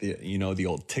away with the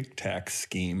old Tic Tac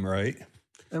scheme, right?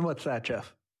 And what's that,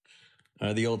 Jeff?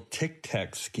 The old Tic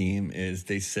Tac scheme is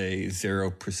they say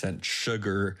 0%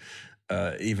 sugar,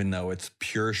 even though it's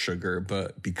pure sugar,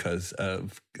 but because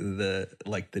of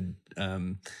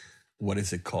what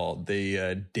is it called?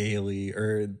 The daily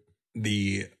or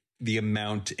the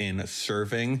amount in a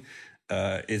serving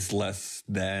is less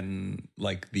than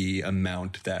like the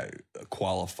amount that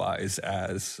qualifies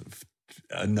as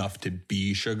enough to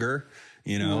be sugar,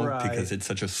 Right. because it's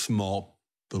such a small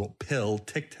little pill,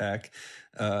 Tic Tac,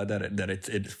 that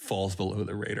it falls below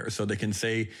the radar. So they can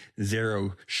say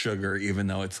 0 sugar, even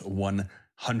though it's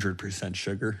 100%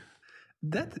 sugar.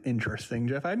 That's interesting,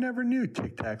 Jeff. I never knew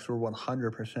Tic Tacs were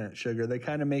 100% sugar. They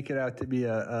kind of make it out to be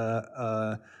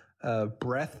a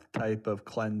breath type of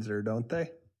cleanser, don't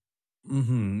they?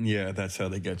 Mm-hmm. Yeah, that's how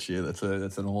they get you. That's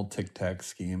an old Tic Tac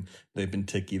scheme. They've been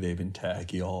ticky, they've been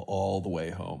tacky all the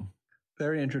way home.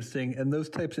 Very interesting. And those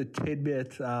types of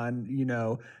tidbits on,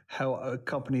 how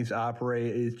companies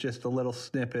operate is just a little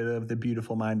snippet of the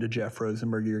beautiful mind of Jeff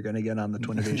Rosenberg you're going to get on the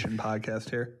Twinnovation podcast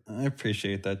here. I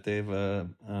appreciate that, Dave.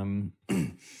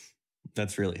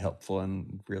 That's really helpful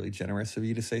and really generous of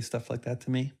you to say stuff like that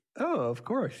to me. Oh, of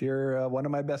course. You're one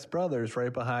of my best brothers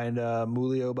right behind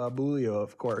Mulio Babulio,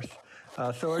 of course.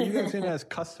 So are you guys in as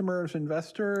customers,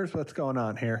 investors? What's going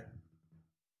on here?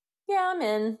 Yeah, I'm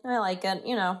in. I like it.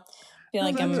 Feel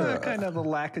like I'm kind of a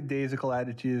lackadaisical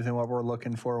attitude and what we're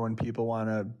looking for when people want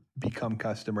to become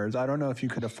customers. I don't know if you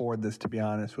could afford this, to be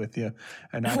honest with you.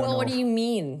 And I don't know what do you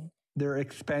mean? They're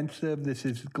expensive. This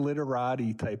is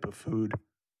glitterati type of food.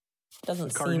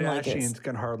 Doesn't the seem like it. Kardashians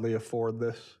can hardly afford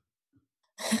this.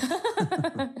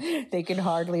 They can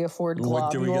hardly afford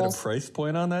globules. Do we get a price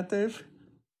point on that, Dave?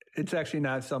 It's actually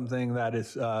not something that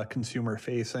is consumer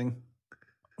facing.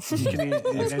 You can eat,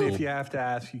 and cool. If you have to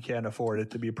ask, you can't afford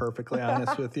it, to be perfectly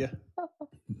honest with you.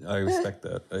 I respect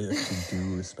that. I actually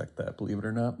do respect that, believe it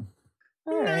or not.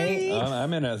 All right.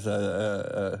 I'm in as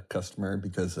a customer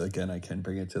because, again, I can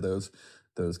bring it to those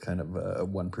kind of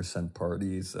 1%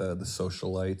 parties, the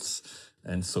socialites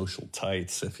and social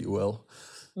tights, if you will.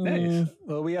 Nice.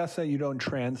 Well, we ask that you don't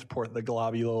transport the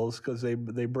globules because they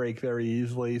break very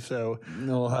easily. So,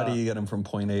 no, how do you get them from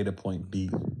point A to point B?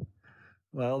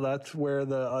 Well, that's where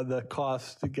the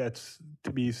cost gets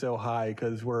to be so high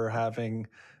because we're having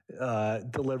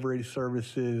delivery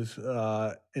services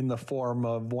in the form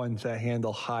of ones that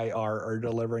handle high art or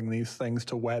delivering these things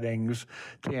to weddings,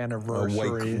 to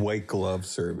anniversaries. White glove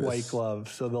service. White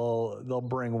glove. So they'll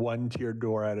bring one to your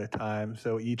door at a time.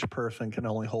 So each person can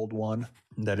only hold one.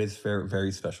 That is very,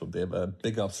 very special, Dave.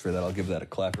 Big ups for that. I'll give that a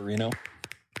clapperino.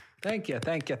 Thank you.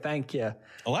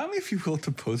 Allow me, if you will,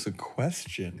 to pose a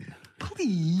question.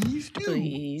 Please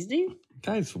do.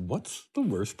 Guys, what's the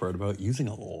worst part about using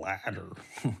a ladder?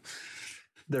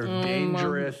 They're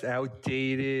dangerous,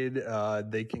 outdated.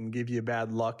 They can give you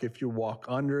bad luck if you walk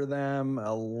under them.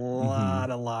 A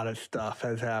lot of stuff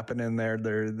has happened in there.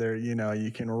 They're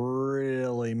you can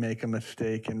really make a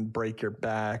mistake and break your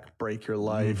back, break your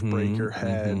life, break your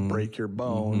head, break your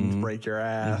bones, break your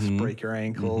ass, break your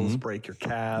ankles, break your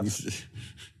calves.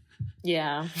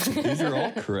 Yeah. These are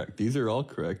all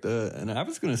correct. And I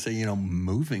was going to say,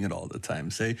 moving it all the time.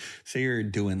 Say you're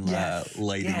doing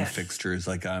lighting fixtures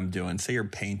like I'm doing. Say you're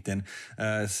painting.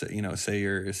 Say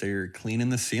you're cleaning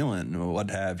the ceiling or what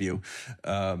have you.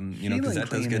 Because that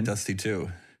does get dusty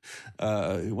too.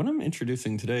 What I'm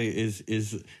introducing today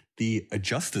is the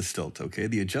Adjust-a-Stilt. Okay,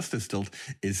 the Adjust-a-Stilt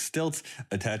is stilts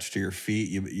attached to your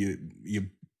feet. You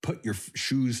put your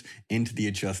shoes into the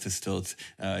Adjust-a-Stilt.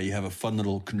 You have a fun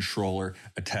little controller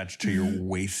attached to your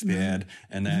waistband,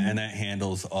 and that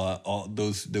handles all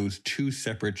those two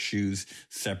separate shoes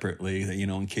separately.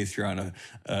 In case you're on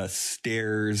a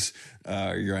stairs,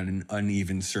 you're on an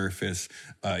uneven surface.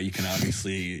 You can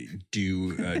obviously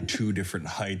do 2 different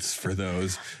heights for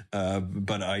those,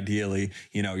 but ideally,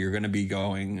 you're going to be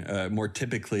going more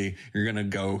typically. You're going to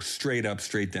go straight up,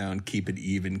 straight down, keep it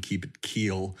even, keep it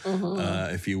keel,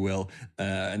 if you will.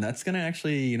 And that's going to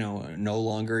actually, no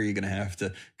longer you're going to have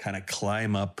to kind of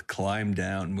climb up, climb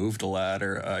down, move the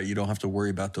ladder. You don't have to worry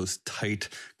about those tight,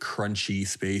 crunchy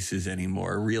spaces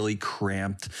anymore. Really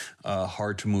cramped,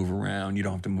 hard to move around. You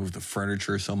don't have to move the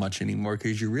furniture so much anymore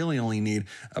because you really only need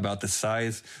about the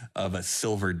size of a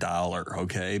silver dollar,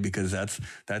 okay? Because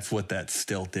that's what that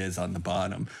stilt is on the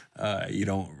bottom. You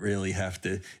don't really have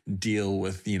to deal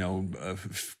with,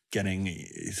 getting,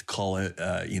 call it,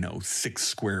 6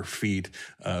 square feet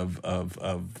of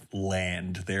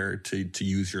land there to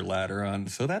use your ladder on.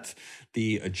 So that's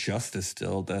the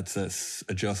Adjust-a-Stilt. That's a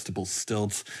adjustable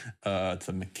stilt. It's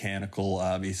a mechanical,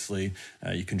 obviously.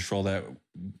 You control that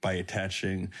by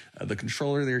attaching the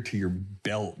controller there to your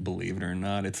belt, believe it or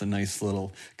not. It's a nice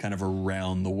little kind of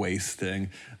around the waist thing.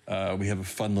 We have a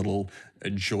fun little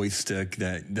joystick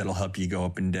that'll help you go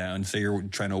up and down. Say you're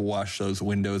trying to wash those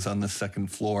windows on the second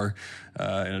floor.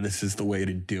 This is the way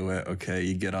to do it. Okay,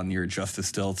 you get on your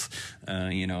Adjust-a-Stilts.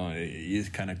 You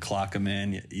kind of clock them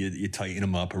in. You tighten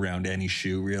them up around any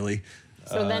shoe, really.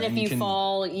 So then,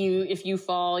 if you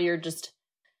fall, you're just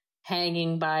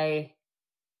hanging by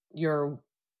your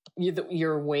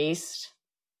waist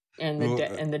and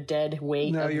the dead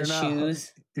weight of the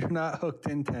shoes. You're not hooked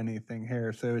into anything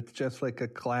here, so it's just like a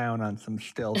clown on some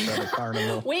stilts at a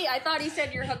carnival. Wait, I thought he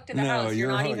said you're hooked to the house.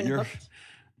 You're not even hooked.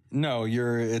 No,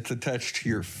 it's attached to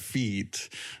your feet.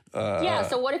 Yeah,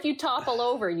 so what if you topple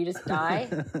over? You just die?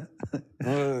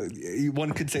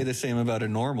 One could say the same about a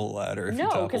normal ladder.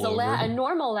 No, because a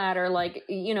normal ladder,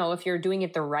 if you're doing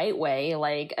it the right way,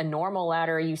 like a normal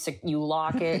ladder, you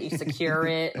lock it, you secure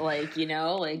it,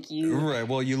 Right,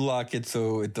 well, you lock it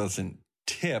so it doesn't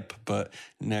tip, but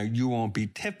now you won't be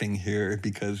tipping here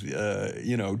because,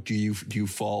 do you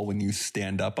fall when you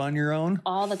stand up on your own?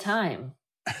 All the time.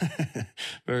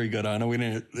 Very good, Anna. We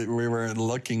were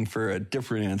looking for a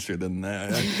different answer than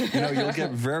that. You'll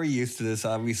get very used to this.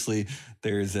 Obviously,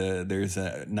 there's a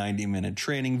 90-minute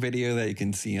training video that you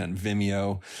can see on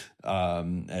Vimeo.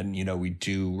 And we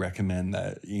do recommend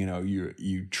that,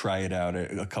 you try it out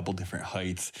at a couple different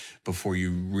heights before you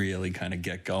really kind of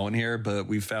get going here. But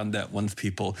we found that once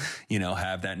people,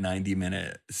 have that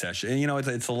 90-minute session,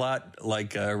 it's a lot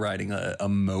like riding a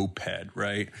moped,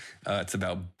 right? It's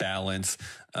about balance.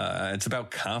 It's about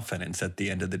confidence at the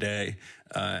end of the day.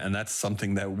 And that's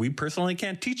something that we personally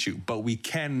can't teach you, but we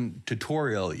can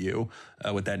tutorial you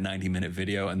with that 90-minute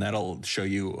video. And that'll show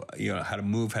you, how to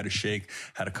move, how to shake,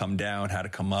 how to come down, how to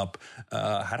come up,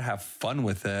 how to have fun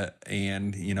with it,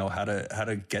 and, how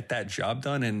to get that job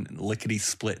done in lickety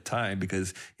split time,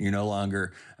 because you're no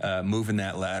longer moving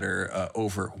that ladder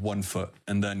over 1 foot,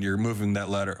 and then you're moving that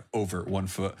ladder over 1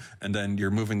 foot, and then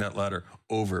you're moving that ladder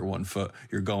over 1 foot.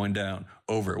 You're going down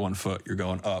over 1 foot. You're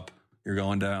going up. You're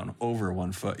going down over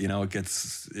 1 foot.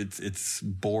 It's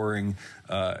boring.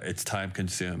 It's time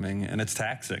consuming, and it's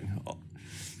taxing.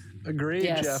 Agreed,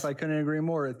 yes. Jeff. I couldn't agree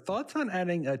more. Thoughts on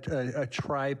adding a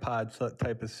tripod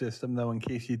type of system, though, in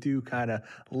case you do kind of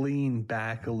lean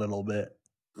back a little bit?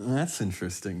 That's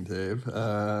interesting, Dave.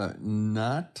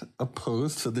 Not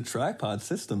opposed to the tripod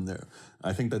system there.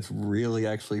 I think that's really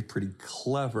actually pretty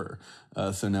clever.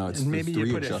 So now it's and maybe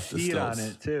you put a seat on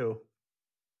it too.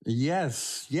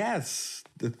 Yes.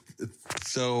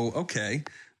 So, okay.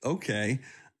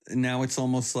 Now it's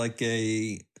almost like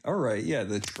the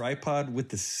tripod with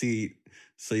the seat,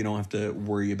 so you don't have to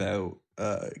worry about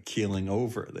keeling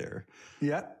over there.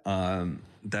 Yeah.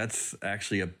 That's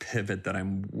actually a pivot that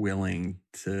I'm willing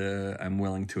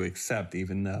to accept,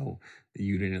 even though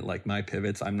you didn't like my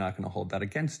pivots. I'm not going to hold that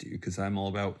against you, because I'm all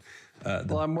about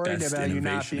I'm worried about you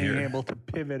not being here. able to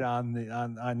pivot on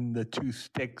the two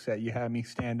sticks that you have me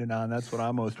standing on. That's what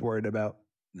I'm most worried about.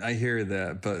 I hear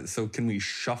that, but so can we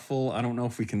shuffle? I don't know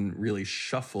if we can really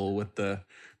shuffle with the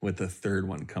third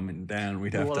one coming down.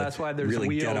 We'd have to. Well, that's why there's really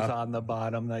wheels on the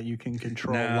bottom that you can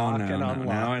control. Lock and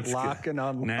unlock.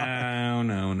 No.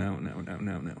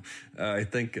 I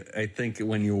think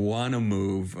when you want to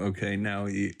move, okay, now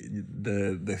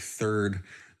the third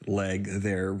leg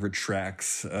there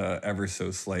retracts ever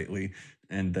so slightly,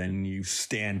 and then you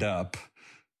stand up,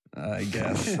 I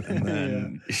guess, and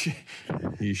then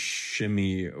you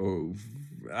shimmy over.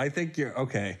 I think you're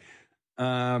okay.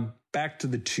 Back to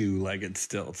the two-legged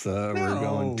stilts. We're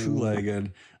going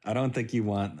two-legged. I don't think you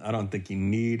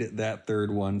need that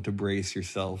third one to brace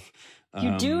yourself.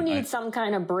 You do need some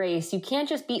kind of brace. You can't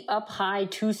just be up high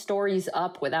 2 stories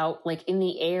up without, in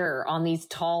the air on these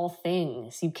tall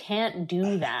things. You can't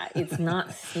do that. It's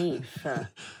not safe.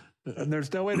 And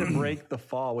there's no way to break the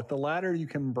fall. With the ladder, you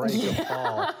can break a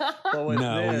fall. But with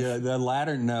the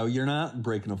ladder, no, you're not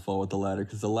breaking a fall with the ladder,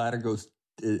 because the ladder goes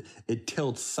it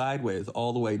tilts sideways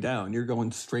all the way down. You're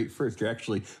going straight first. You're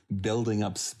actually building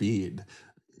up speed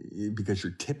because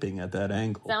you're tipping at that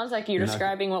angle. Sounds like you're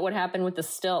describing what would happen with the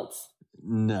stilts.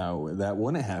 No, that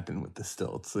wouldn't happen with the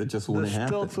stilts. It just wouldn't happen. The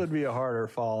stilts would be a harder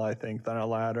fall, I think, than a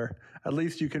ladder. At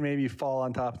least you can maybe fall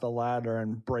on top of the ladder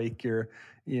and break your,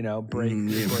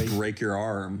 break your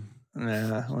arm.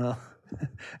 Yeah, well,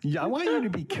 I want you to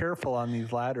be careful on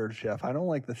these ladders, Jeff. I don't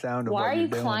like the sound of Why what are you're you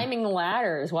doing. climbing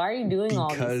ladders? Why are you doing all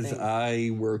these things? Because I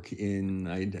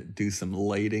do some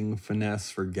lighting finesse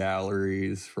for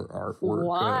galleries, for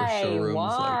artwork showrooms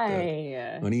like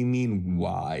that. What do you mean,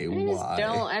 why?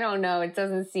 I don't know. It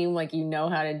doesn't seem like you know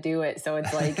how to do it. So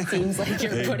it's like, it seems like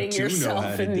you're putting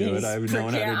yourself in these. I've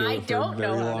known how to do it for a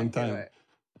very long time. It.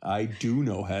 I do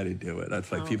know how to do it. That's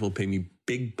why people pay me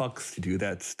big bucks to do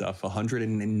that stuff.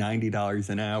 $190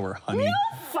 an hour, honey. No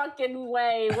fucking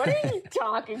way. What are you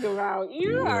talking about?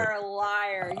 You are a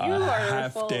liar. You are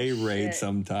half day rate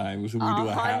sometimes. We do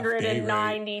a half day rate.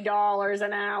 $190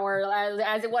 an hour.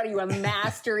 As what are you, a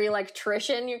master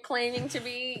electrician you're claiming to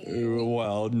be?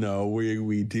 Well, no,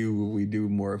 we do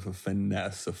more of a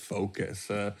finesse, a focus.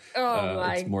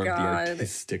 It's more of the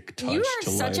artistic touch. You are to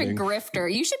such lighting. a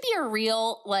grifter. You should be a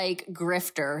real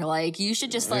grifter. Like you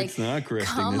should just it's not grifting.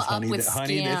 come up with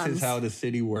honey, scams. This is how the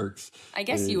city works. I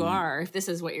guess you are. If this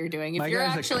is what you're doing, if My you're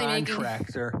guy's actually a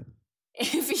contractor.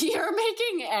 if you're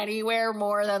making anywhere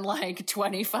more than like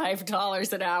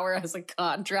 $25 an hour as a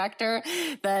contractor,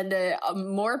 then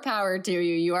more power to you.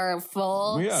 You are a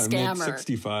full scammer. I make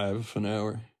 $65 an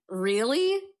hour.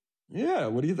 Really? Yeah.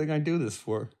 What do you think I do this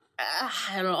for?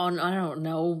 I don't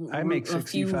know. I make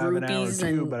 $65 an hour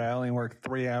too, but I only work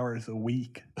 3 hours a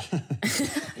week.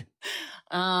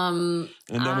 And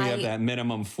then we have that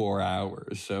minimum 4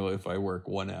 hours. So if I work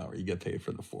 1 hour, you get paid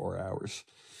for the 4 hours.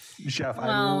 Jeff, I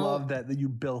love that you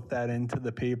built that into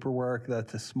the paperwork.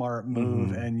 That's a smart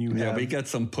move. And we get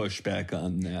some pushback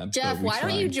on that. Jeff, why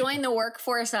don't you join the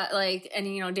workforce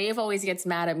Dave always gets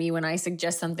mad at me when I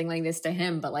suggest something like this to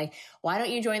him, but why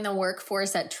don't you join the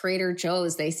workforce at Trader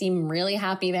Joe's? They seem really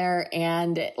happy there,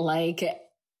 and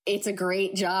it's a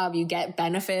great job. You get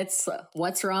benefits.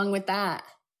 What's wrong with that?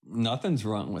 Nothing's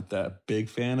wrong with that. Big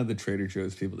fan of the Trader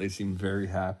Joe's people. They seem very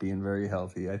happy and very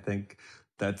healthy. I think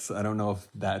I don't know if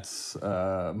that's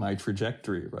my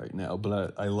trajectory right now,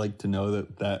 but I like to know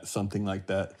that something like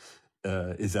that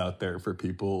is out there for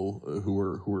people who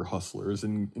are hustlers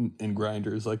and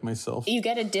grinders like myself. You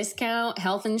get a discount,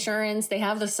 health insurance. They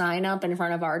have the sign up in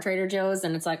front of our Trader Joe's,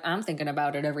 and it's like, I'm thinking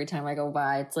about it every time I go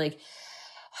by. It's like,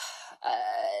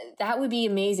 that would be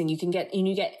amazing. You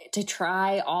get to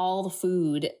try all the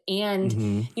food,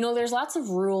 and there's lots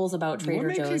of rules about Trader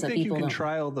Joe's that people you can don't.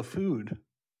 Try all the food.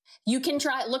 You can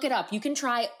look it up. You can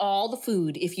try all the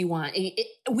food if you want.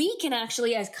 We can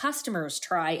actually, as customers,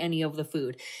 try any of the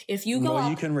food. If you go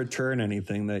you can return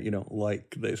anything that you don't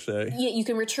like, they say. Yeah, you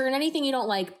can return anything you don't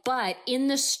like, but in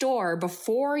the store,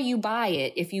 before you buy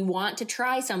it, if you want to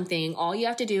try something, all you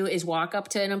have to do is walk up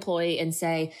to an employee and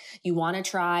say, you want to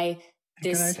try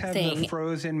this Can I have thing. the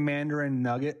frozen Mandarin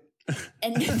nugget?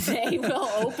 And they will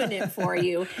open it for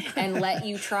you and let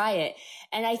you try it.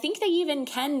 And I think they even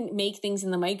can make things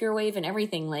in the microwave and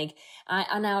everything. Granted,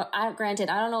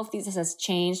 I don't know if this has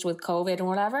changed with COVID and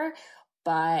whatever,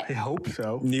 but I hope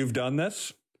so. You've done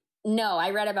this? No,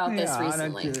 I read about this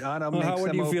recently. Anna makes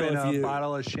them open a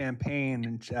bottle of champagne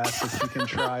and ask if she can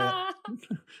try it.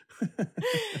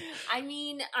 I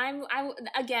mean,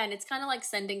 again, it's kind of like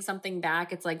sending something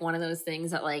back. It's like one of those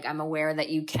things that I'm aware that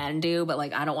you can do, but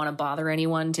I don't want to bother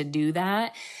anyone to do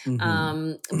that. But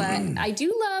I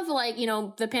do love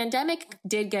the pandemic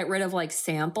did get rid of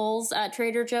samples at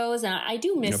Trader Joe's, and I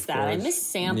do miss that. I miss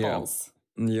samples.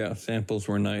 Yeah, samples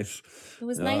were nice. It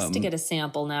was nice to get a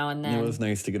sample now and then. It was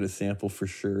nice to get a sample for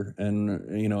sure. And,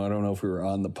 I don't know if we were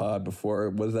on the pod before.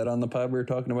 Was that on the pod? We were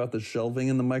talking about the shelving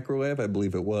in the microwave? I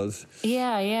believe it was.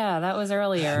 Yeah, that was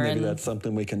earlier. Maybe that's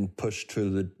something we can push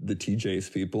to the TJ's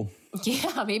people.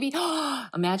 Yeah, maybe.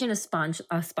 Imagine a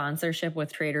sponsorship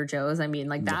with Trader Joe's. I mean,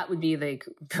 that would be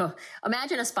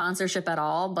imagine a sponsorship at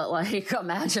all, but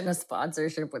imagine a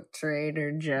sponsorship with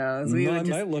Trader Joe's. I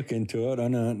might look into it.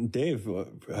 And Dave,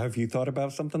 have you thought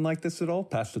about something like this at all?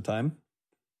 Past the time?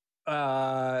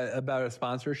 About a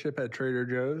sponsorship at Trader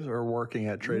Joe's or working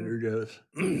at Trader Joe's?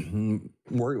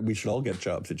 We should all get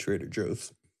jobs at Trader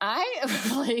Joe's. I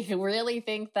really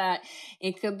think that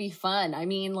it could be fun. I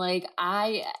mean,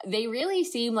 they really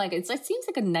seem it seems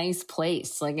like a nice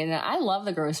place. And I love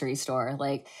the grocery store.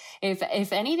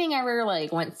 If anything ever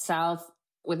went south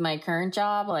with my current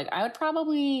job, like I would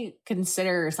probably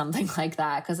consider something like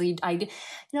that because I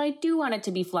do want it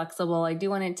to be flexible. I do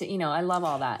want it to, I love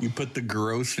all that. You put the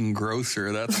gross in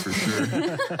grosser, that's for sure.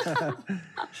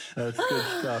 That's good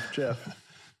stuff, Jeff.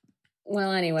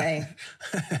 Well, anyway,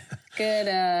 good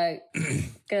ladder.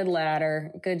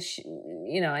 Good,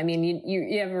 I mean,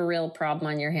 you have a real problem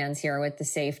on your hands here with the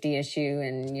safety issue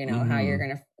and, how you're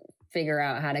going to figure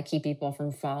out how to keep people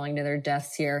from falling to their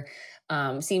deaths here.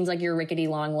 Seems like your rickety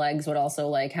long legs would also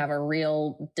like have a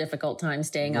real difficult time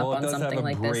staying up on something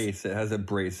like this. It has a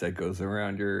brace that goes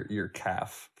around your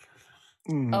calf.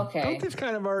 Okay. Don't this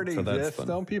kind of already exist?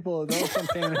 Don't some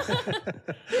painters...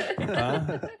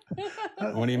 Huh?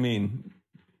 What do you mean?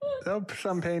 Don't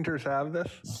some painters have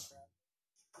this?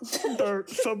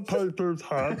 Some painters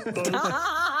have this.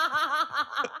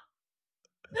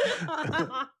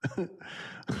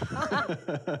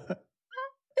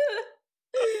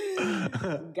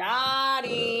 Got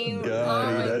him.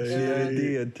 That's the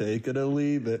idea. Take it or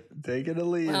leave it. Take it or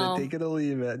leave it. Take it or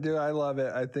leave it. Dude, I love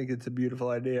it. I think it's a beautiful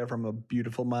idea from a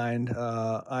beautiful mind.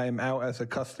 I am out as a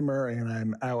customer and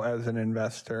I'm out as an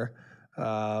investor.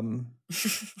 I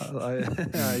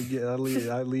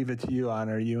leave it to you,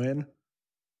 Anna. Are you in?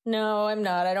 No, I'm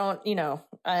not. I don't,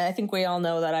 I think we all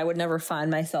know that I would never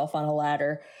find myself on a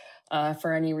ladder.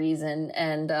 For any reason.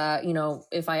 And,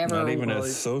 if I ever... Not even a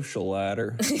social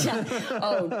ladder. Yeah.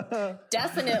 Oh,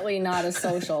 definitely not a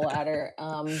social ladder.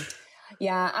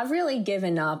 I've really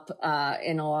given up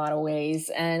in a lot of ways.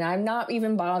 And I'm not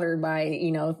even bothered by,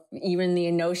 even the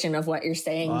notion of what you're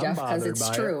saying, Jeff, because it's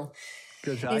true.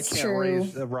 Because I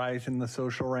can't rise in the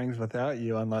social ranks without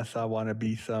you unless I want to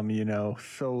be some,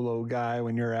 solo guy.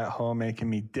 When you're at home making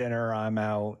me dinner, I'm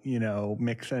out,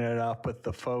 mixing it up with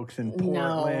the folks in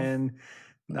Portland,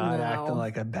 not acting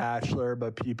like a bachelor,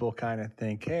 but people kind of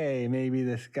think, hey, maybe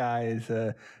this guy is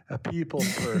a people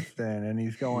person and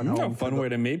he's going home. A fun way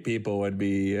to meet people would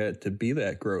be to be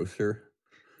that grocer.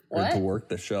 What? Or to work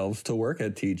the shelves, to work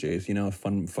at TJ's, a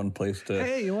fun place to.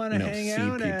 Hey, you want to hang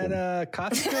out people. At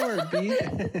Costco or B?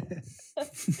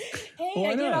 Hey,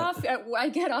 I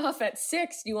get off at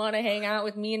 6. Do you want to hang out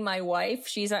with me and my wife?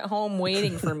 She's at home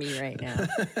waiting for me right now.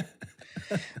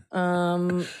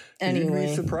 Anyway, you'd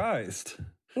be surprised.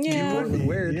 Yeah, you would be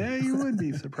weird. Yeah, you would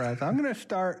be surprised. I'm gonna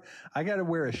start. I got to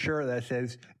wear a shirt that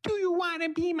says, "Do you want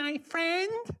to be my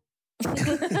friend?"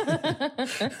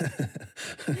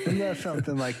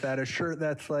 Something like that. A shirt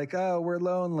that's like, oh, we're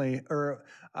lonely, or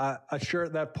a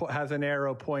shirt that has an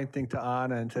arrow pointing to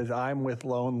Anna and says, I'm with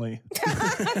lonely.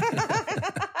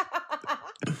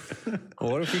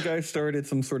 Well, what if you guys started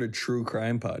some sort of true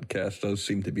crime podcast? Those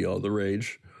seem to be all the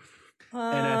rage.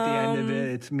 And at the end of it,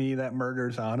 it's me that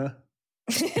murders Anna.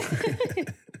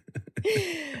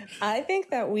 I think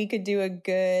that we could do I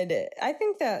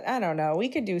don't know, we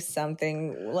could do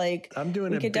something like... I'm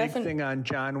doing a big thing on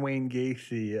John Wayne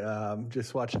Gacy.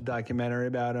 Just watched a documentary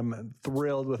about him. I'm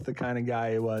thrilled with the kind of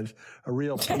guy he was. A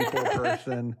real people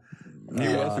person. He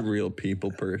was a real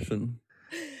people person.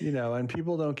 And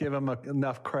people don't give him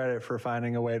enough credit for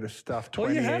finding a way to stuff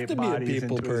 28 bodies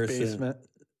into his basement.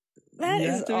 That you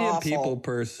is have to awful. be a people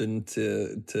person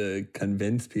to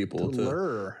convince people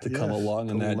to come along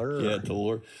on that. Lure. Yeah, to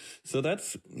lure. So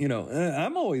that's,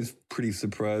 I'm always pretty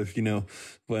surprised,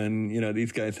 when,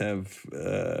 these guys have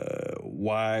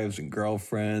wives and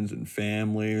girlfriends and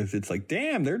families. It's like,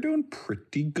 damn, they're doing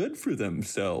pretty good for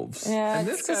themselves. Yeah, and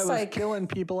this guy was killing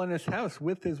people in his house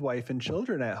with his wife and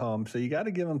children at home. So you got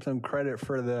to give him some credit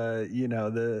for the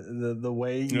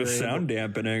way the sound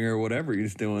dampening or whatever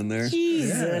he's doing there.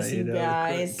 Jesus, you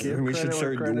guys. We should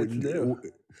start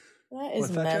that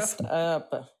is messed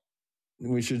up.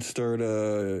 We should start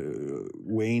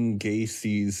Wayne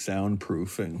Gacy's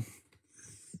soundproofing.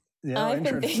 Yeah, I've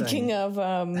been thinking of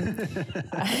I've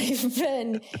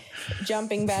been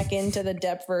jumping back into the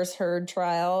Depp vs. Heard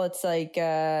trial. It's like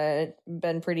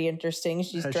been pretty interesting.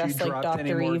 She's dressed like Dr.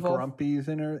 Any more Evil. Grumpies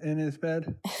in his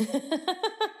bed?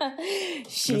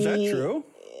 Is that true?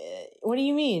 What do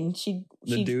you mean?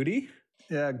 The duty?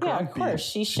 Yeah, Grumpy. Yeah, of course.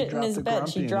 She shit in his bed.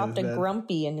 She dropped a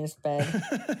Grumpy in his bed.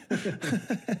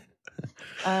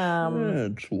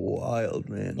 It's wild,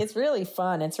 man. It's really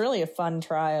fun. It's really a fun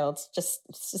trial. It's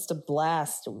just a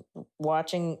blast.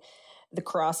 Watching the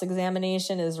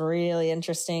cross-examination is really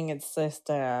interesting. It's just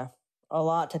a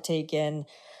lot to take in.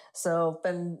 So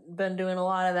been doing a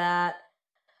lot of that.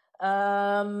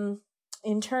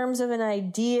 In terms of an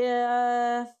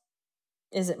idea,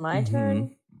 is it my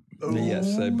turn? Oh,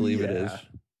 yes, I believe it is.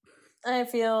 I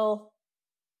feel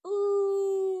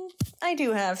I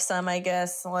do have some, I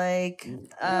guess. Like, you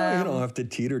don't have to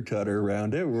teeter-totter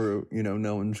around it. Where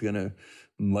no one's gonna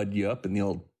mud you up in the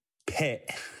old pit.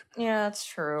 Yeah, that's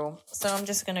true. So I'm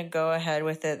just going to go ahead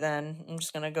with it then.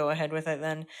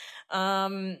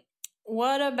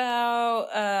 What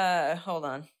about, hold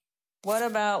on. What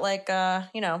about like, a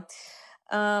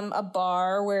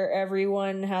bar where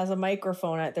everyone has a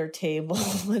microphone at their table?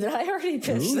 Did I already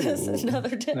pitch this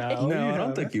another day? No, I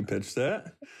don't think you pitched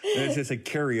that. Is this a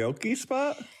karaoke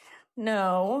spot?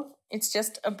 No, it's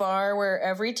just a bar where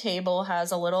every table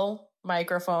has a little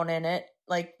microphone in it.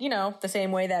 Like, the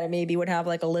same way that it maybe would have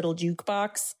like a little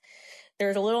jukebox.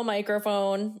 There's a little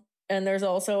microphone and there's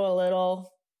also a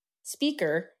little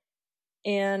speaker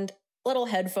and little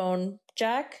headphone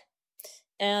jack.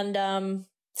 And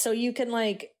so you can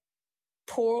like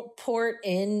port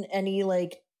in any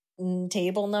like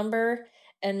table number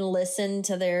and listen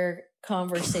to their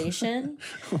conversation.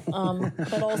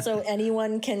 But also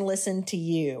anyone can listen to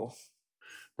you.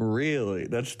 Really?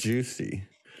 That's juicy.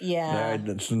 Yeah.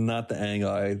 That's not the angle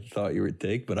I thought you would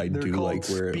take, but They're do like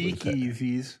where it was at.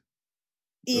 speakeasies.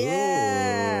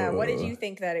 Yeah. Ooh. What did you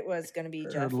think that it was going to be,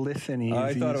 Jeff? Listening.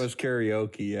 I thought it was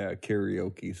karaoke. Yeah,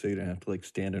 karaoke. So you don't have to like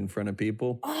stand in front of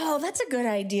people. Oh, that's a good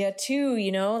idea too.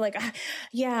 Like,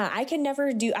 I can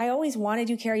never I always want to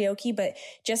do karaoke, but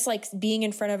just like being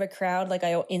in front of a crowd, like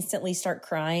I instantly start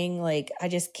crying. Like I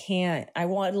just can't. I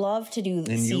would love to do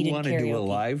And seated you want to karaoke. do a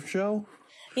live show?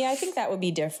 Yeah, I think that would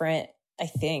be different. I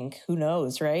think. Who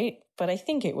knows, right? But I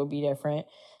think it would be different.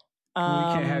 We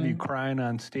can't have you crying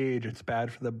on stage. It's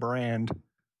bad for the brand.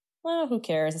 Well, who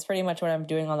cares? It's pretty much what I'm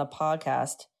doing on the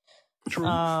podcast. True.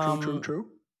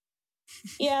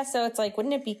 Yeah, so it's like,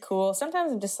 wouldn't it be cool?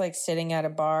 Sometimes I'm just like sitting at a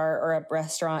bar or a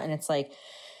restaurant and it's like,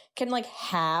 can like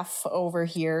half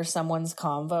overhear someone's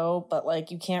convo, but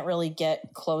like you can't really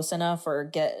get close enough or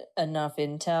get enough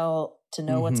intel to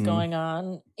know what's going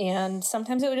on. And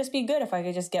sometimes it would just be good if I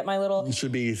could just get my little... It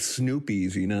should be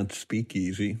Snoopy-easy, not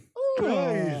Speakeasy.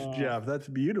 Nice, Jeff. That's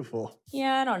beautiful.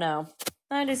 Yeah, I don't know.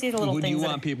 I just see the little Would things. you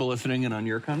want people listening in on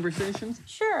your conversations?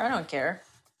 Sure, I don't care.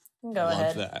 You can go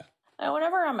ahead. Love that.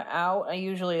 Whenever I'm out, I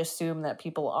usually assume that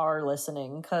people are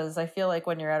listening because I feel like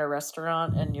when you're at a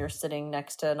restaurant and you're sitting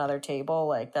next to another table,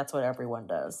 like that's what everyone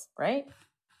does, right?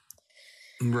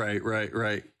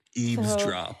 Right.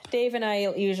 Eavesdrop. So Dave and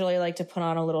I usually like to put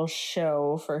on a little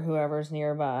show for whoever's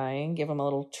nearby and give them a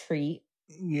little treat.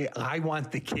 Yeah, I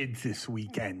want the kids this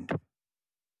weekend.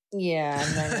 Yeah,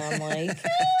 and then I'm like,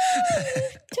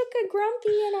 took a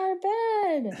grumpy in our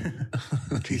bed.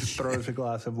 She throws a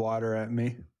glass of water at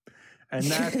me. And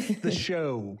that's the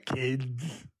show,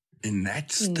 kids. And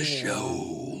that's the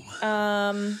show.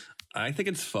 I think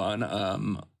it's fun.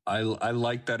 I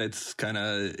like that it's kind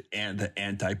of the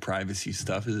anti-privacy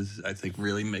stuff is, I think,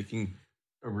 really making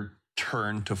a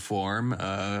return to form.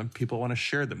 People want to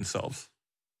share themselves.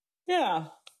 Yeah.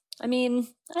 I mean,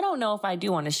 I don't know if I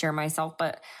do want to share myself,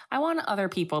 but I want other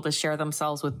people to share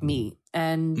themselves with me.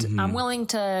 And I'm willing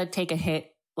to take a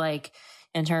hit, like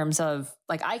in terms of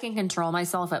like I can control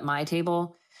myself at my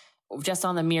table just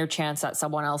on the mere chance that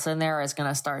someone else in there is going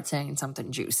to start saying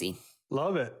something juicy.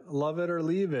 Love it or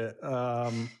leave it.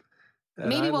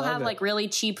 Maybe we'll have like really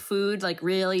cheap food, like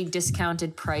really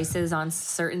discounted prices on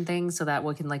certain things so that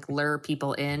we can like lure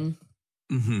people in.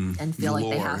 And feel like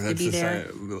they have to be there.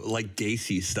 Like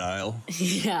Gacy style.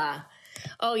 Yeah.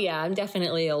 Oh, yeah. I'm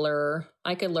definitely a lure.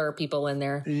 I could lure people in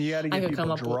there. And you got to get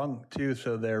people drunk, too,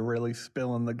 so they're really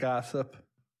spilling the gossip.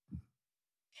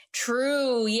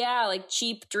 True. Yeah. Like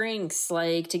cheap drinks,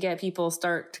 like to get people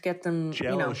to get them.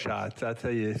 Jello shots. That's how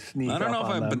you sneak up on them. I don't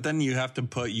know if but then you have to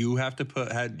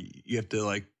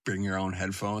like bring your own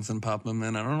headphones and pop them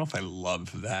in. I don't know if I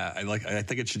love that. I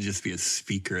think it should just be a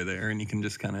speaker there and you can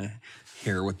just kind of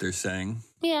hear what they're saying.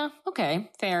 Yeah. Okay.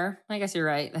 Fair. I guess you're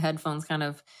right. The headphones kind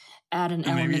of add an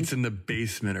element. Maybe it's in the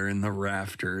basement or in the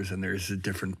rafters and there's a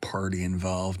different party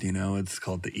involved, It's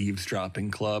called the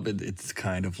Eavesdropping Club. It's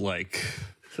kind of like...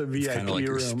 It's a VIP kind of like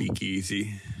room. Your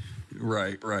speakeasy.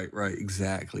 Right.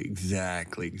 Exactly. I think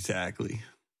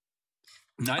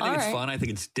it's fun. I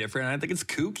think it's different. I think it's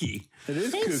kooky. It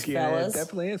is kooky. It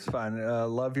definitely is fun.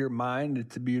 Love your mind.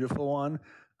 It's a beautiful one.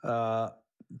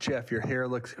 Jeff, your hair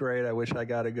looks great. I wish I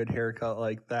got a good haircut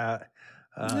like that.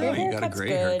 You got a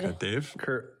great haircut, Dave.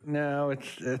 No,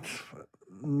 it's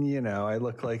I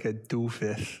look like a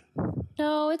doofus.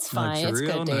 No, it's fine. It's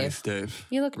real good, nice, Dave.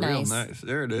 You look real nice.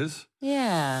 There it is.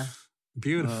 Yeah.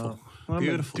 Beautiful. I'm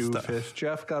Beautiful a doofus. stuff.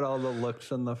 Jeff got all the looks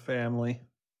in the family.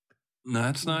 No,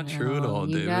 that's not true at all,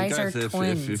 Dave. Guys are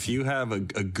twins. If you have a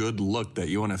good look that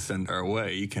you want to send our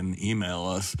way, you can email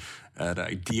us at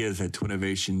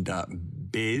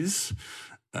ideas@twinnovation.biz.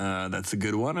 That's a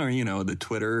good one. Or, the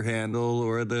Twitter handle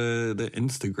or the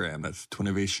Instagram. That's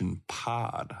Twinnovation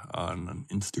Pod on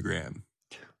Instagram.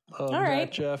 Love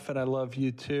that, Jeff, and I love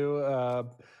you too.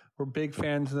 We're big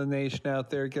fans of the nation out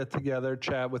there. Get together,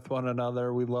 chat with one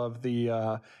another. We love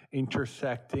the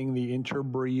intersecting, the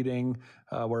interbreeding.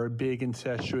 We're a big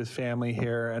incestuous family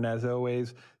here. And as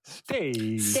always,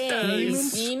 stay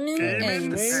steaming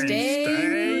and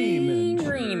stay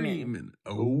dreaming.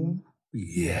 Oh,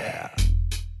 yeah.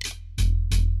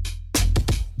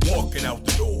 Walking out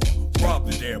the door,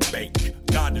 robbing their bank,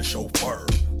 got the chauffeur,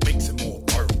 mixing more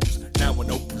pearls. Now an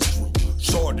Oprah's through.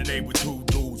 Chardonnay with 2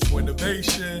 dudes,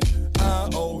 Twinnovation, I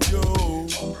owe you.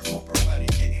 Oprah money,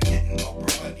 getting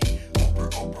Oprah money.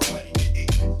 Oprah money,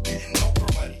 getting Oprah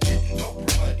money, getting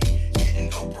Oprah money, getting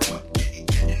Oprah money,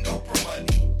 getting Oprah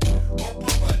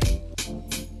money.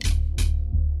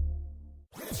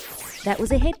 That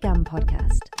was a HeadGum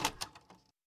podcast.